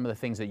 what are some of the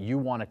things that you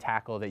want to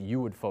tackle that you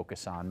would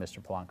focus on,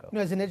 Mr. Polanco? You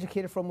know, as an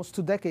educator for almost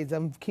 2 decades,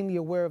 I'm keenly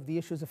aware of the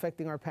issues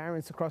affecting our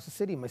parents across the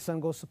city. My son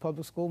goes to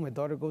public school, my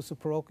daughter goes to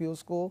parochial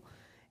school.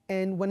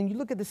 And when you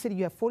look at the city,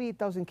 you have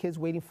 48,000 kids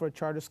waiting for a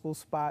charter school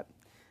spot.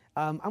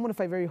 I'm going to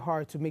fight very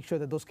hard to make sure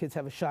that those kids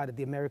have a shot at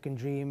the American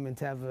dream and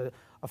to have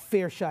a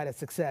fair shot at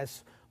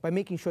success by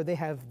making sure they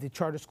have the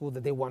charter school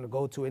that they want to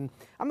go to. And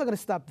I'm not going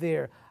to stop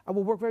there. I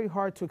will work very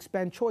hard to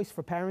expand choice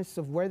for parents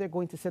of where they're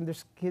going to send their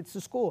kids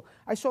to school.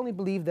 I strongly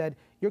believe that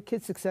your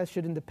kid's success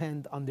shouldn't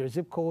depend on their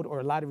zip code or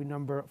a lottery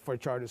number for a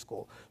charter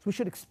school. So we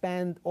should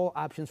expand all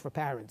options for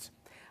parents.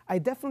 I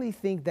definitely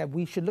think that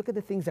we should look at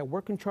the things that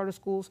work in charter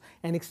schools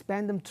and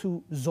expand them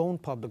to zone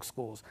public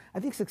schools. I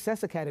think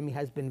Success Academy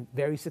has been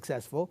very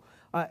successful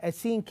at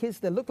seeing kids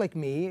that look like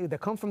me, that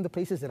come from the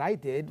places that I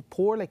did,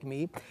 poor like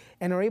me,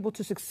 and are able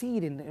to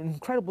succeed in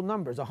incredible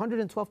numbers.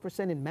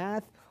 112% in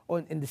math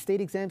in the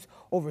state exams,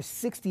 over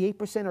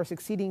 68% are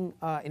succeeding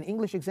in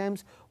English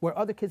exams, where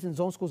other kids in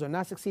zone schools are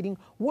not succeeding.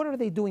 What are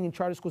they doing in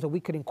charter schools that we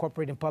could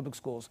incorporate in public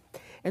schools?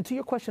 And to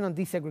your question on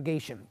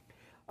desegregation,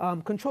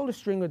 Controller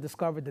Stringer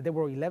discovered that there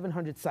were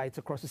 1,100 sites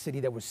across the city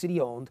that were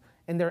city-owned,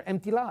 and they're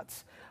empty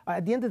lots.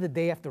 At the end of the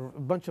day, after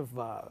a bunch of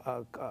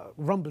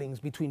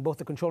rumblings between both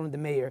the controller and the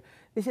mayor,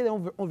 they say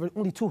that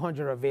only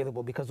 200 are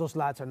available because those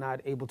lots are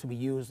not able to be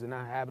used, they're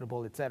not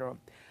habitable, et cetera.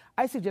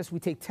 I suggest we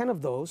take 10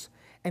 of those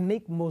and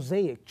make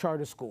mosaic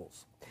charter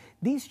schools.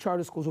 these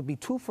charter schools would be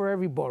two for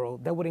every borough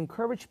that would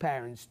encourage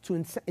parents to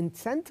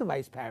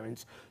incentivize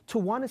parents to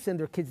want to send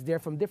their kids there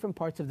from different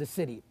parts of the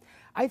city.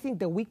 I think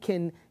that we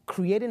can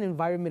create an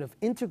environment of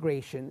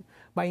integration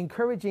by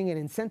encouraging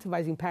and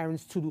incentivizing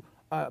parents to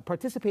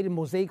participate in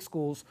mosaic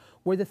schools,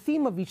 where the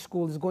theme of each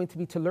school is going to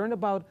be to learn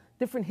about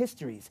different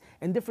histories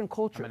and different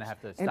cultures. I'm going to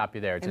have to stop you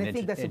there. It's an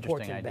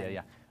interesting idea.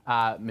 Yeah.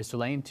 Mr.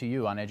 Lane, to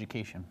you on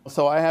education.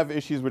 So I have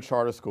issues with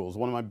charter schools.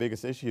 One of my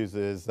biggest issues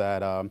is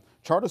that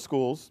charter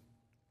schools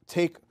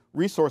take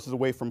resources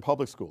away from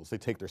public schools. They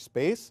take their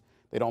space.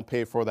 They don't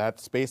pay for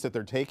that space that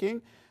they're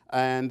taking.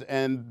 And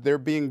they're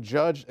being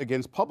judged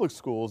against public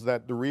schools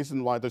that the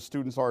reason why the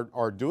students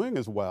are doing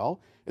as well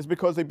is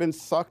because they've been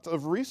sucked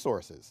of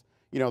resources.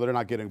 You know, they're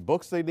not getting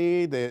books they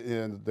need.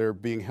 They're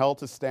being held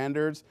to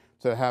standards,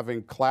 to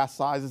having class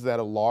sizes that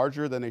are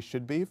larger than they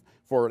should be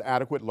for an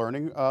adequate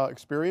learning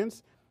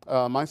experience.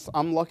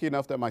 I'm lucky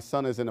enough that my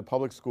son is in a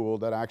public school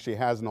that actually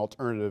has an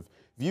alternative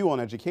view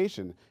on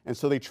education. And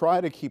so they try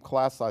to keep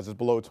class sizes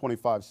below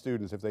 25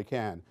 students if they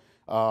can.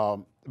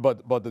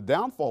 But the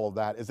downfall of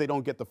that is they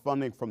don't get the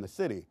funding from the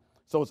city.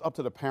 So it's up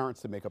to the parents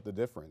to make up the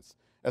difference.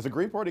 As a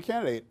Green Party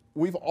candidate,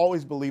 we've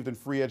always believed in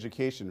free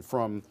education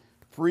from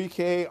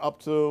pre-K up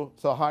to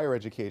higher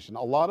education.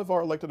 A lot of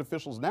our elected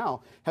officials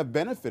now have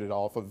benefited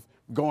off of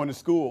going to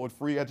school with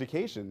free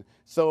education.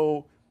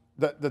 So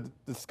the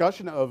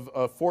discussion of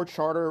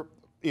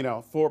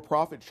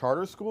for-profit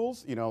charter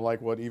schools,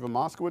 like what Eva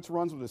Moskowitz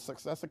runs with the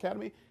Success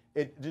Academy,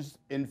 it just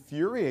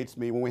infuriates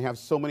me when we have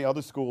so many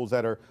other schools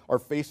that are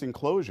facing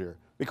closure.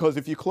 Because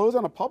if you close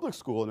down a public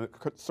school in a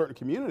certain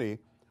community,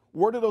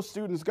 where do those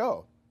students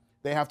go?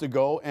 They have to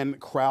go and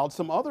crowd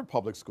some other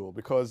public school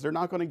because they're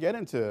not going to get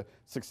into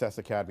Success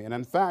Academy. And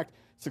in fact,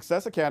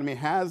 Success Academy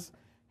has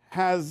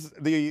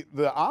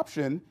the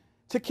option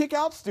to kick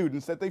out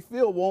students that they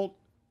feel won't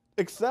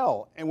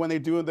excel and when they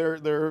do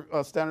their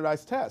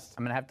standardized tests.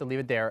 I'm going to have to leave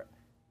it there.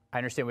 I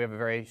understand we have a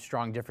very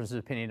strong difference of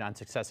opinion on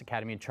Success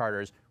Academy and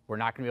charters. We're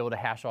not going to be able to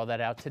hash all that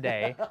out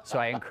today, so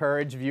I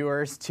encourage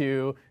viewers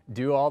to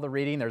do all the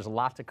reading. There's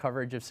lots of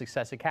coverage of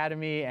Success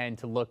Academy and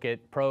to look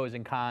at pros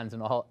and cons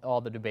and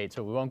all the debates.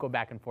 So we won't go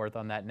back and forth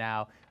on that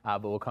now,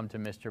 but we'll come to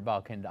Mr.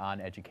 Balkind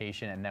on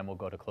education, and then we'll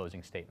go to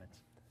closing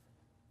statements.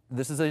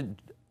 This is a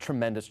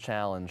tremendous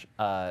challenge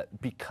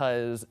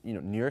because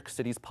New York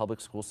City's public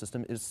school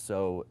system is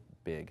so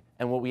big.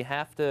 And I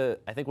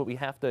think what we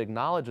have to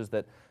acknowledge is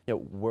that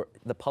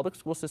the public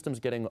school system is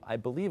getting, I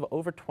believe,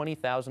 over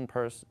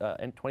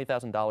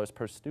 $20,000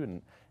 per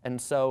student.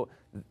 And so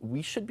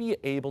we should be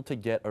able to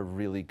get a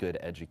really good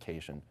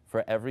education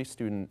for every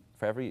student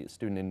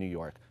in New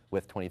York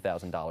with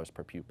 $20,000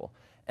 per pupil.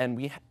 And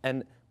we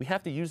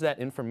have to use that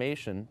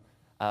information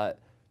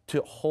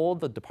to hold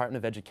the Department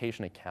of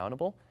Education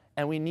accountable.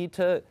 And we need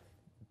to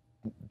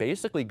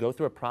basically go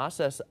through a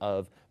process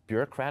of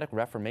bureaucratic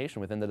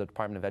reformation within the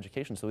Department of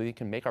Education so that we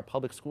can make our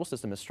public school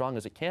system as strong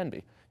as it can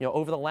be.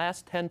 Over the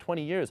last 10,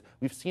 20 years,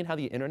 we've seen how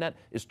the internet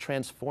is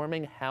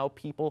transforming how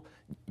people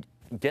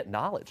get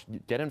knowledge,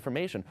 get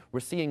information.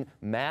 We're seeing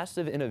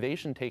massive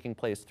innovation taking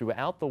place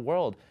throughout the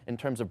world in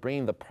terms of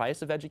bringing the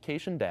price of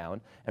education down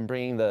and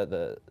bringing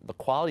the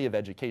quality of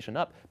education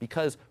up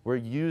because they're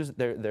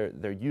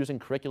using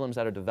curriculums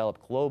that are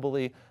developed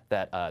globally,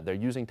 that they're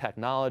using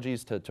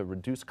technologies to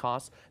reduce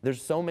costs. There's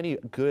so many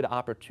good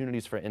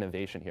opportunities for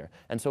innovation here.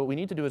 And so what we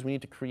need to do is we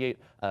need to create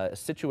a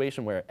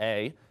situation where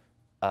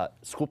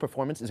school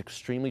performance is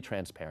extremely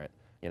transparent.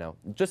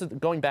 Just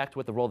going back to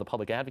what the role of the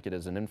public advocate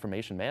is, an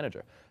information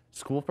manager.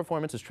 School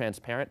performance is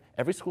transparent.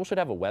 Every school should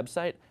have a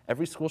website.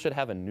 Every school should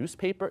have a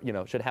newspaper,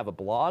 should have a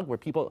blog where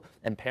people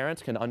and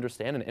parents can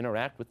understand and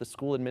interact with the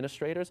school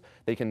administrators.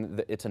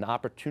 It's an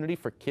opportunity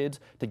for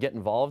kids to get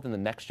involved in the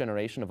next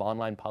generation of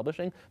online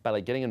publishing by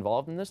getting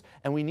involved in this.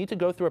 And we need to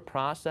go through a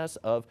process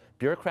of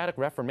bureaucratic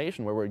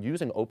reformation where we're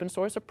using open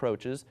source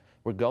approaches.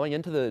 We're going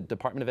into the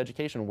Department of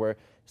Education. We're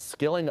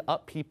skilling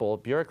up people,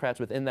 bureaucrats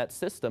within that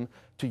system,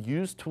 to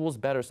use tools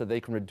better so they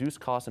can reduce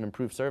costs and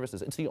improve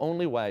services. It's the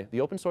only way.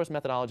 The open source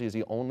methodology is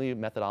the only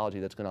methodology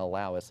that's going to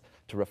allow us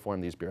to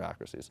reform these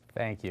bureaucracies.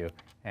 Thank you.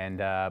 And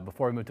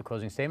before we move to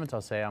closing statements,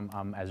 I'll say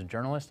as a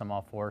journalist, I'm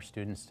all for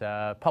students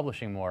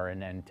publishing more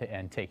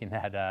and taking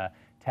that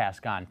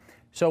task on.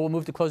 So we'll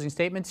move to closing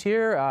statements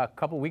here. A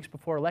couple weeks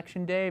before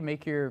Election Day,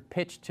 make your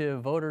pitch to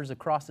voters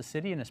across the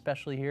city and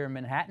especially here in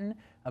Manhattan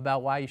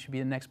about why you should be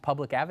the next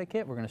public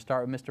advocate. We're going to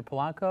start with Mr.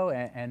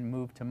 Polanco and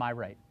move to my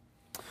right.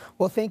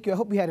 Well, thank you. I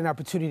hope you had an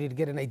opportunity to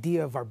get an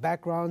idea of our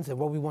backgrounds and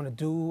what we want to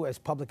do as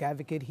public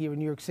advocate here in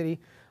New York City.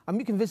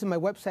 You can visit my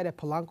website at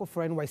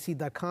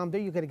polancofornyc.com. There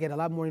you're going to get a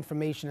lot more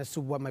information as to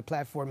what my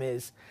platform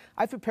is.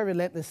 I prepare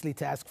relentlessly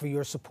to ask for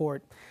your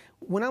support.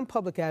 When I'm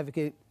public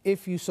advocate,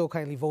 if you so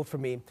kindly vote for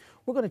me,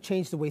 we're going to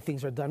change the way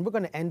things are done. We're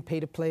going to end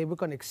pay to play. We're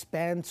going to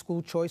expand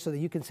school choice so that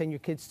you can send your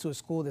kids to a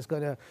school that's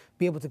going to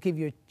be able to give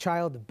your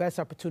child the best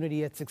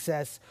opportunity at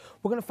success.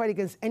 We're going to fight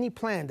against any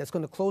plan that's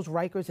going to close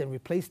Rikers and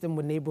replace them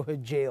with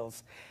neighborhood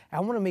jails.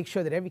 I want to make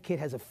sure that every kid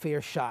has a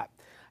fair shot.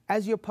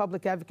 As your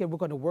public advocate, we're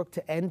going to work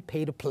to end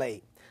pay to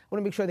play.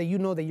 want to make sure that you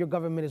know that your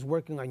government is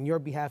working on your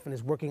behalf and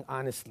is working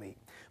honestly.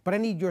 But I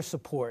need your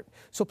support.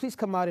 So please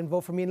come out and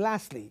vote for me. And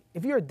lastly,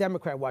 if you're a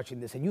Democrat watching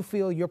this and you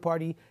feel your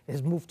party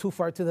has moved too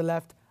far to the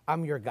left,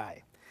 I'm your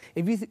guy.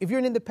 If you're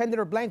an independent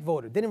or blank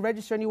voter, didn't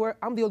register anywhere,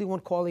 I'm the only one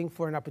calling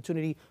for an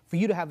opportunity for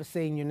you to have a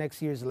say in your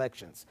next year's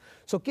elections.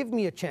 So give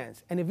me a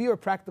chance. And if you're a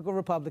practical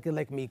Republican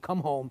like me, come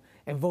home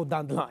and vote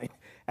down the line.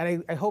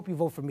 And I hope you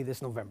vote for me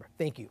this November.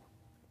 Thank you.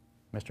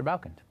 Mr.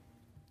 Balkind.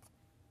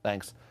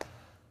 Thanks.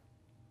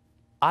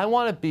 I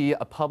want to be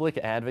a public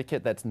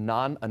advocate that's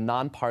a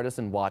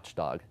nonpartisan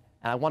watchdog.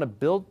 And I want to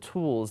build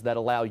tools that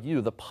allow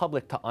you, the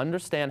public, to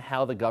understand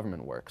how the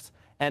government works.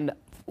 And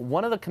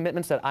one of the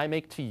commitments that I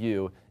make to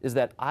you is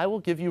that I will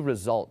give you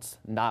results,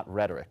 not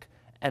rhetoric.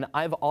 And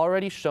I've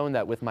already shown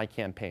that with my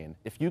campaign.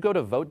 If you go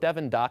to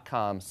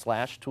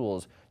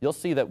votedevin.com/tools, you'll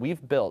see that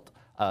we've built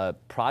a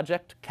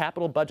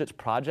capital budgets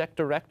project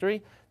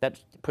directory that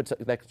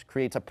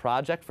creates a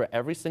project for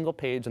every single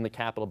page in the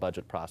capital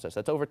budget process.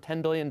 That's over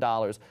 $10 billion,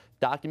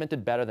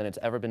 documented better than it's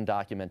ever been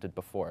documented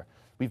before.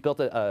 We've built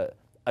a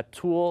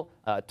tool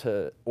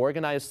to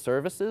organize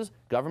services,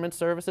 government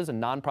services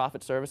and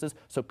nonprofit services,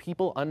 so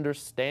people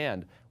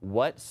understand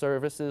what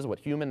services, what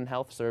human and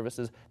health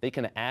services they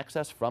can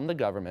access from the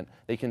government.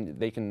 They can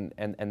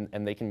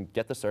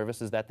get the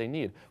services that they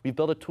need. We've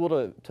built a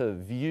tool to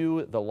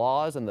view the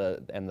laws and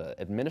the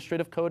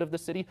administrative code of the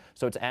city,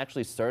 so it's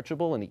actually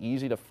searchable and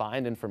easy to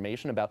find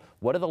information about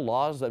what are the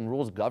laws and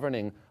rules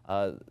governing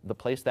the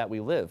place that we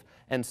live.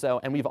 And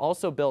we've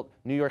also built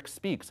New York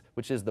Speaks,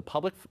 which is the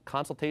public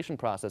consultation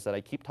process that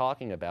I keep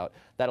talking about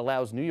that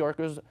allows New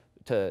Yorkers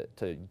to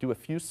do a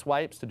few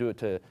swipes,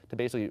 to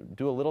basically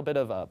do a little bit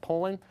of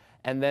polling,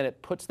 and then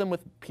it puts them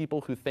with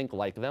people who think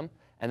like them,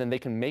 and then they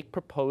can make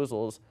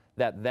proposals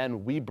that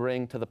then we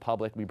bring to the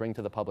public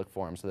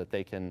forum so that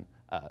they can,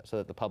 so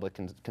that the public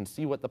can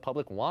see what the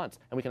public wants,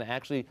 and we can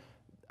actually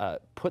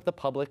put the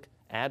public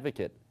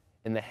advocate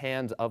in the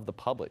hands of the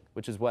public,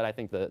 which is what I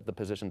think the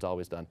position's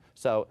always done.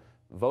 So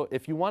vote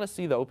if you want to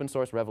see the open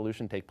source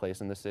revolution take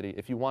place in the city,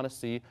 if you want to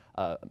see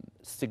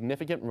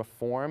significant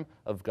reform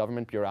of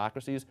government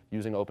bureaucracies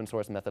using open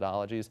source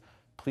methodologies,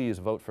 please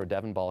vote for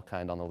Devin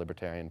Balkind on the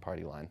Libertarian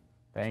Party line.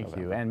 Thank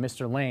you. And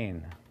Mr.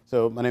 Lane.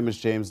 So my name is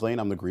James Lane.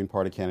 I'm the Green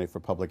Party candidate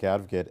for Public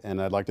Advocate,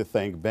 and I'd like to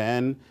thank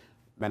Ben,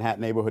 Manhattan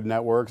Neighborhood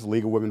Networks,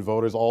 League of Women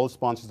Voters, all the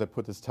sponsors that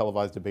put this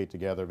televised debate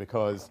together,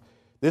 because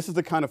this is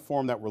the kind of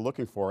forum that we're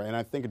looking for, and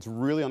I think it's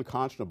really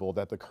unconscionable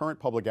that the current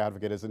public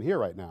advocate isn't here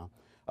right now.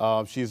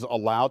 She's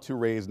allowed to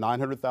raise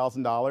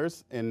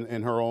 $900,000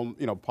 in her own,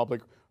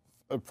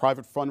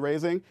 private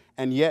fundraising,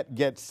 and yet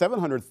get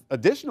 $700,000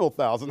 additional,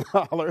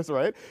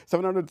 right?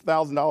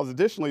 $700,000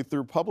 additionally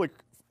through public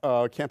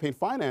campaign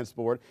finance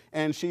board,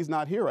 and she's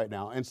not here right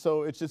now. And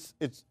so it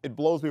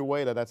blows me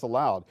away that that's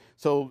allowed.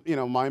 So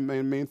my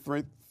main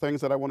three things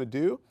that I want to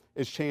do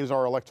is change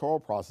our electoral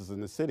process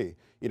in the city.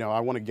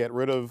 I want to get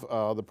rid of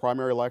the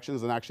primary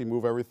elections and actually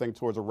move everything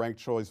towards a ranked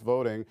choice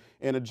voting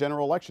in a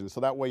general election. So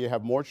that way you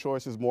have more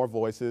choices, more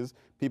voices,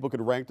 people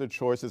could rank their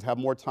choices, have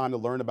more time to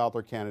learn about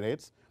their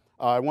candidates.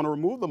 I want to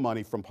remove the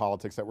money from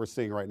politics that we're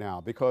seeing right now,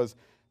 because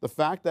the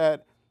fact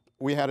that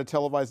we had a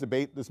televised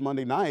debate this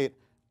Monday night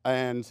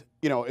and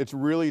it's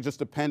really just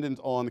dependent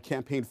on the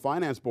campaign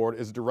finance board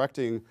is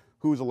directing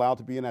who's allowed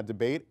to be in that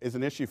debate is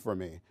an issue for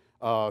me.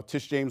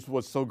 Tish James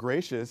was so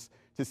gracious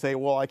to say,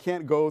 well, I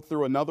can't go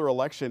through another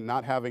election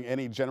not having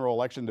any general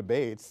election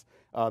debates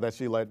that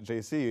she let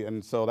JC,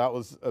 and so that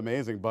was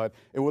amazing, but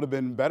it would have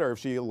been better if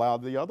she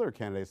allowed the other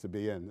candidates to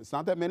be in. It's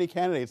not that many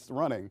candidates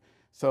running,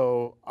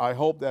 so I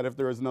hope that if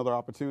there is another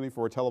opportunity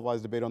for a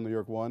televised debate on New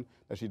York 1,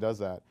 that she does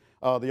that.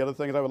 The other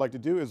thing that I would like to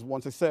do is,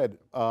 once I said,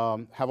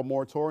 have a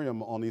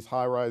moratorium on these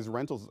high-rise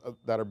rentals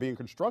that are being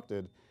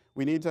constructed.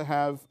 We need to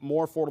have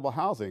more affordable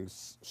housing.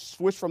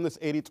 Switch from this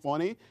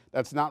 80-20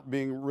 that's not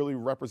being really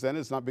represented,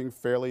 it's not being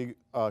fairly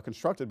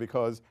constructed,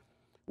 because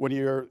when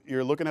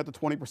you're looking at the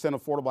 20%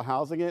 affordable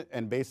housing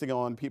and basing it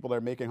on people that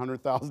are making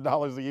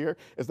 $100,000 a year,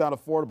 it's not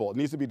affordable. It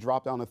needs to be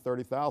dropped down to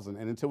 $30,000.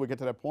 And until we get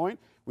to that point,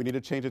 we need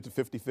to change it to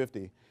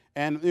 50-50.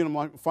 And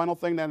my final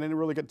thing that I didn't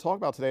really get to talk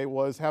about today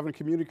was having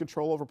community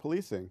control over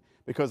policing.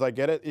 Because I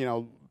get it,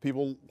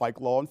 people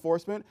like law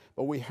enforcement,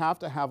 but we have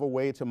to have a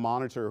way to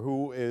monitor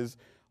who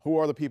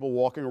are the people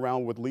walking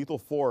around with lethal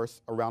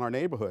force around our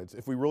neighborhoods.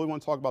 If we really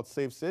want to talk about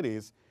safe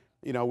cities,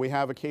 we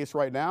have a case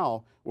right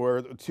now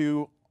where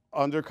 2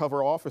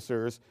 undercover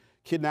officers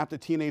kidnapped a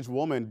teenage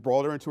woman,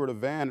 brought her into her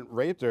van,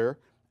 raped her,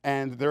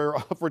 and they're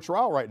up for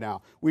trial right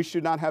now. We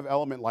should not have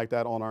element like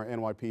that on our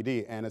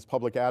NYPD. And as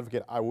public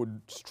advocate, I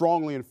would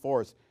strongly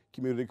enforce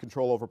community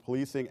control over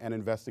policing and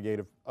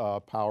investigative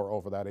power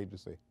over that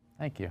agency.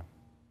 Thank you.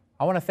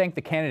 I want to thank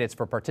the candidates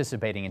for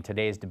participating in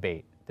today's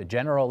debate. The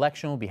general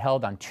election will be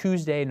held on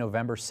Tuesday,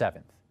 November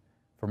 7th.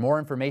 For more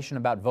information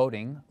about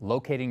voting,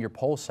 locating your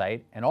poll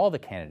site, and all the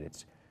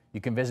candidates,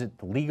 you can visit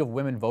the League of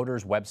Women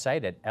Voters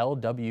website at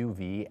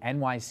lwvnyc.org,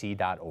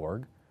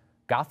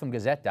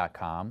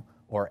 gothamgazette.com,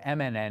 or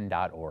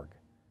mnn.org.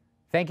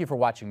 Thank you for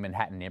watching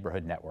Manhattan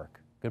Neighborhood Network.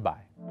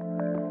 Goodbye.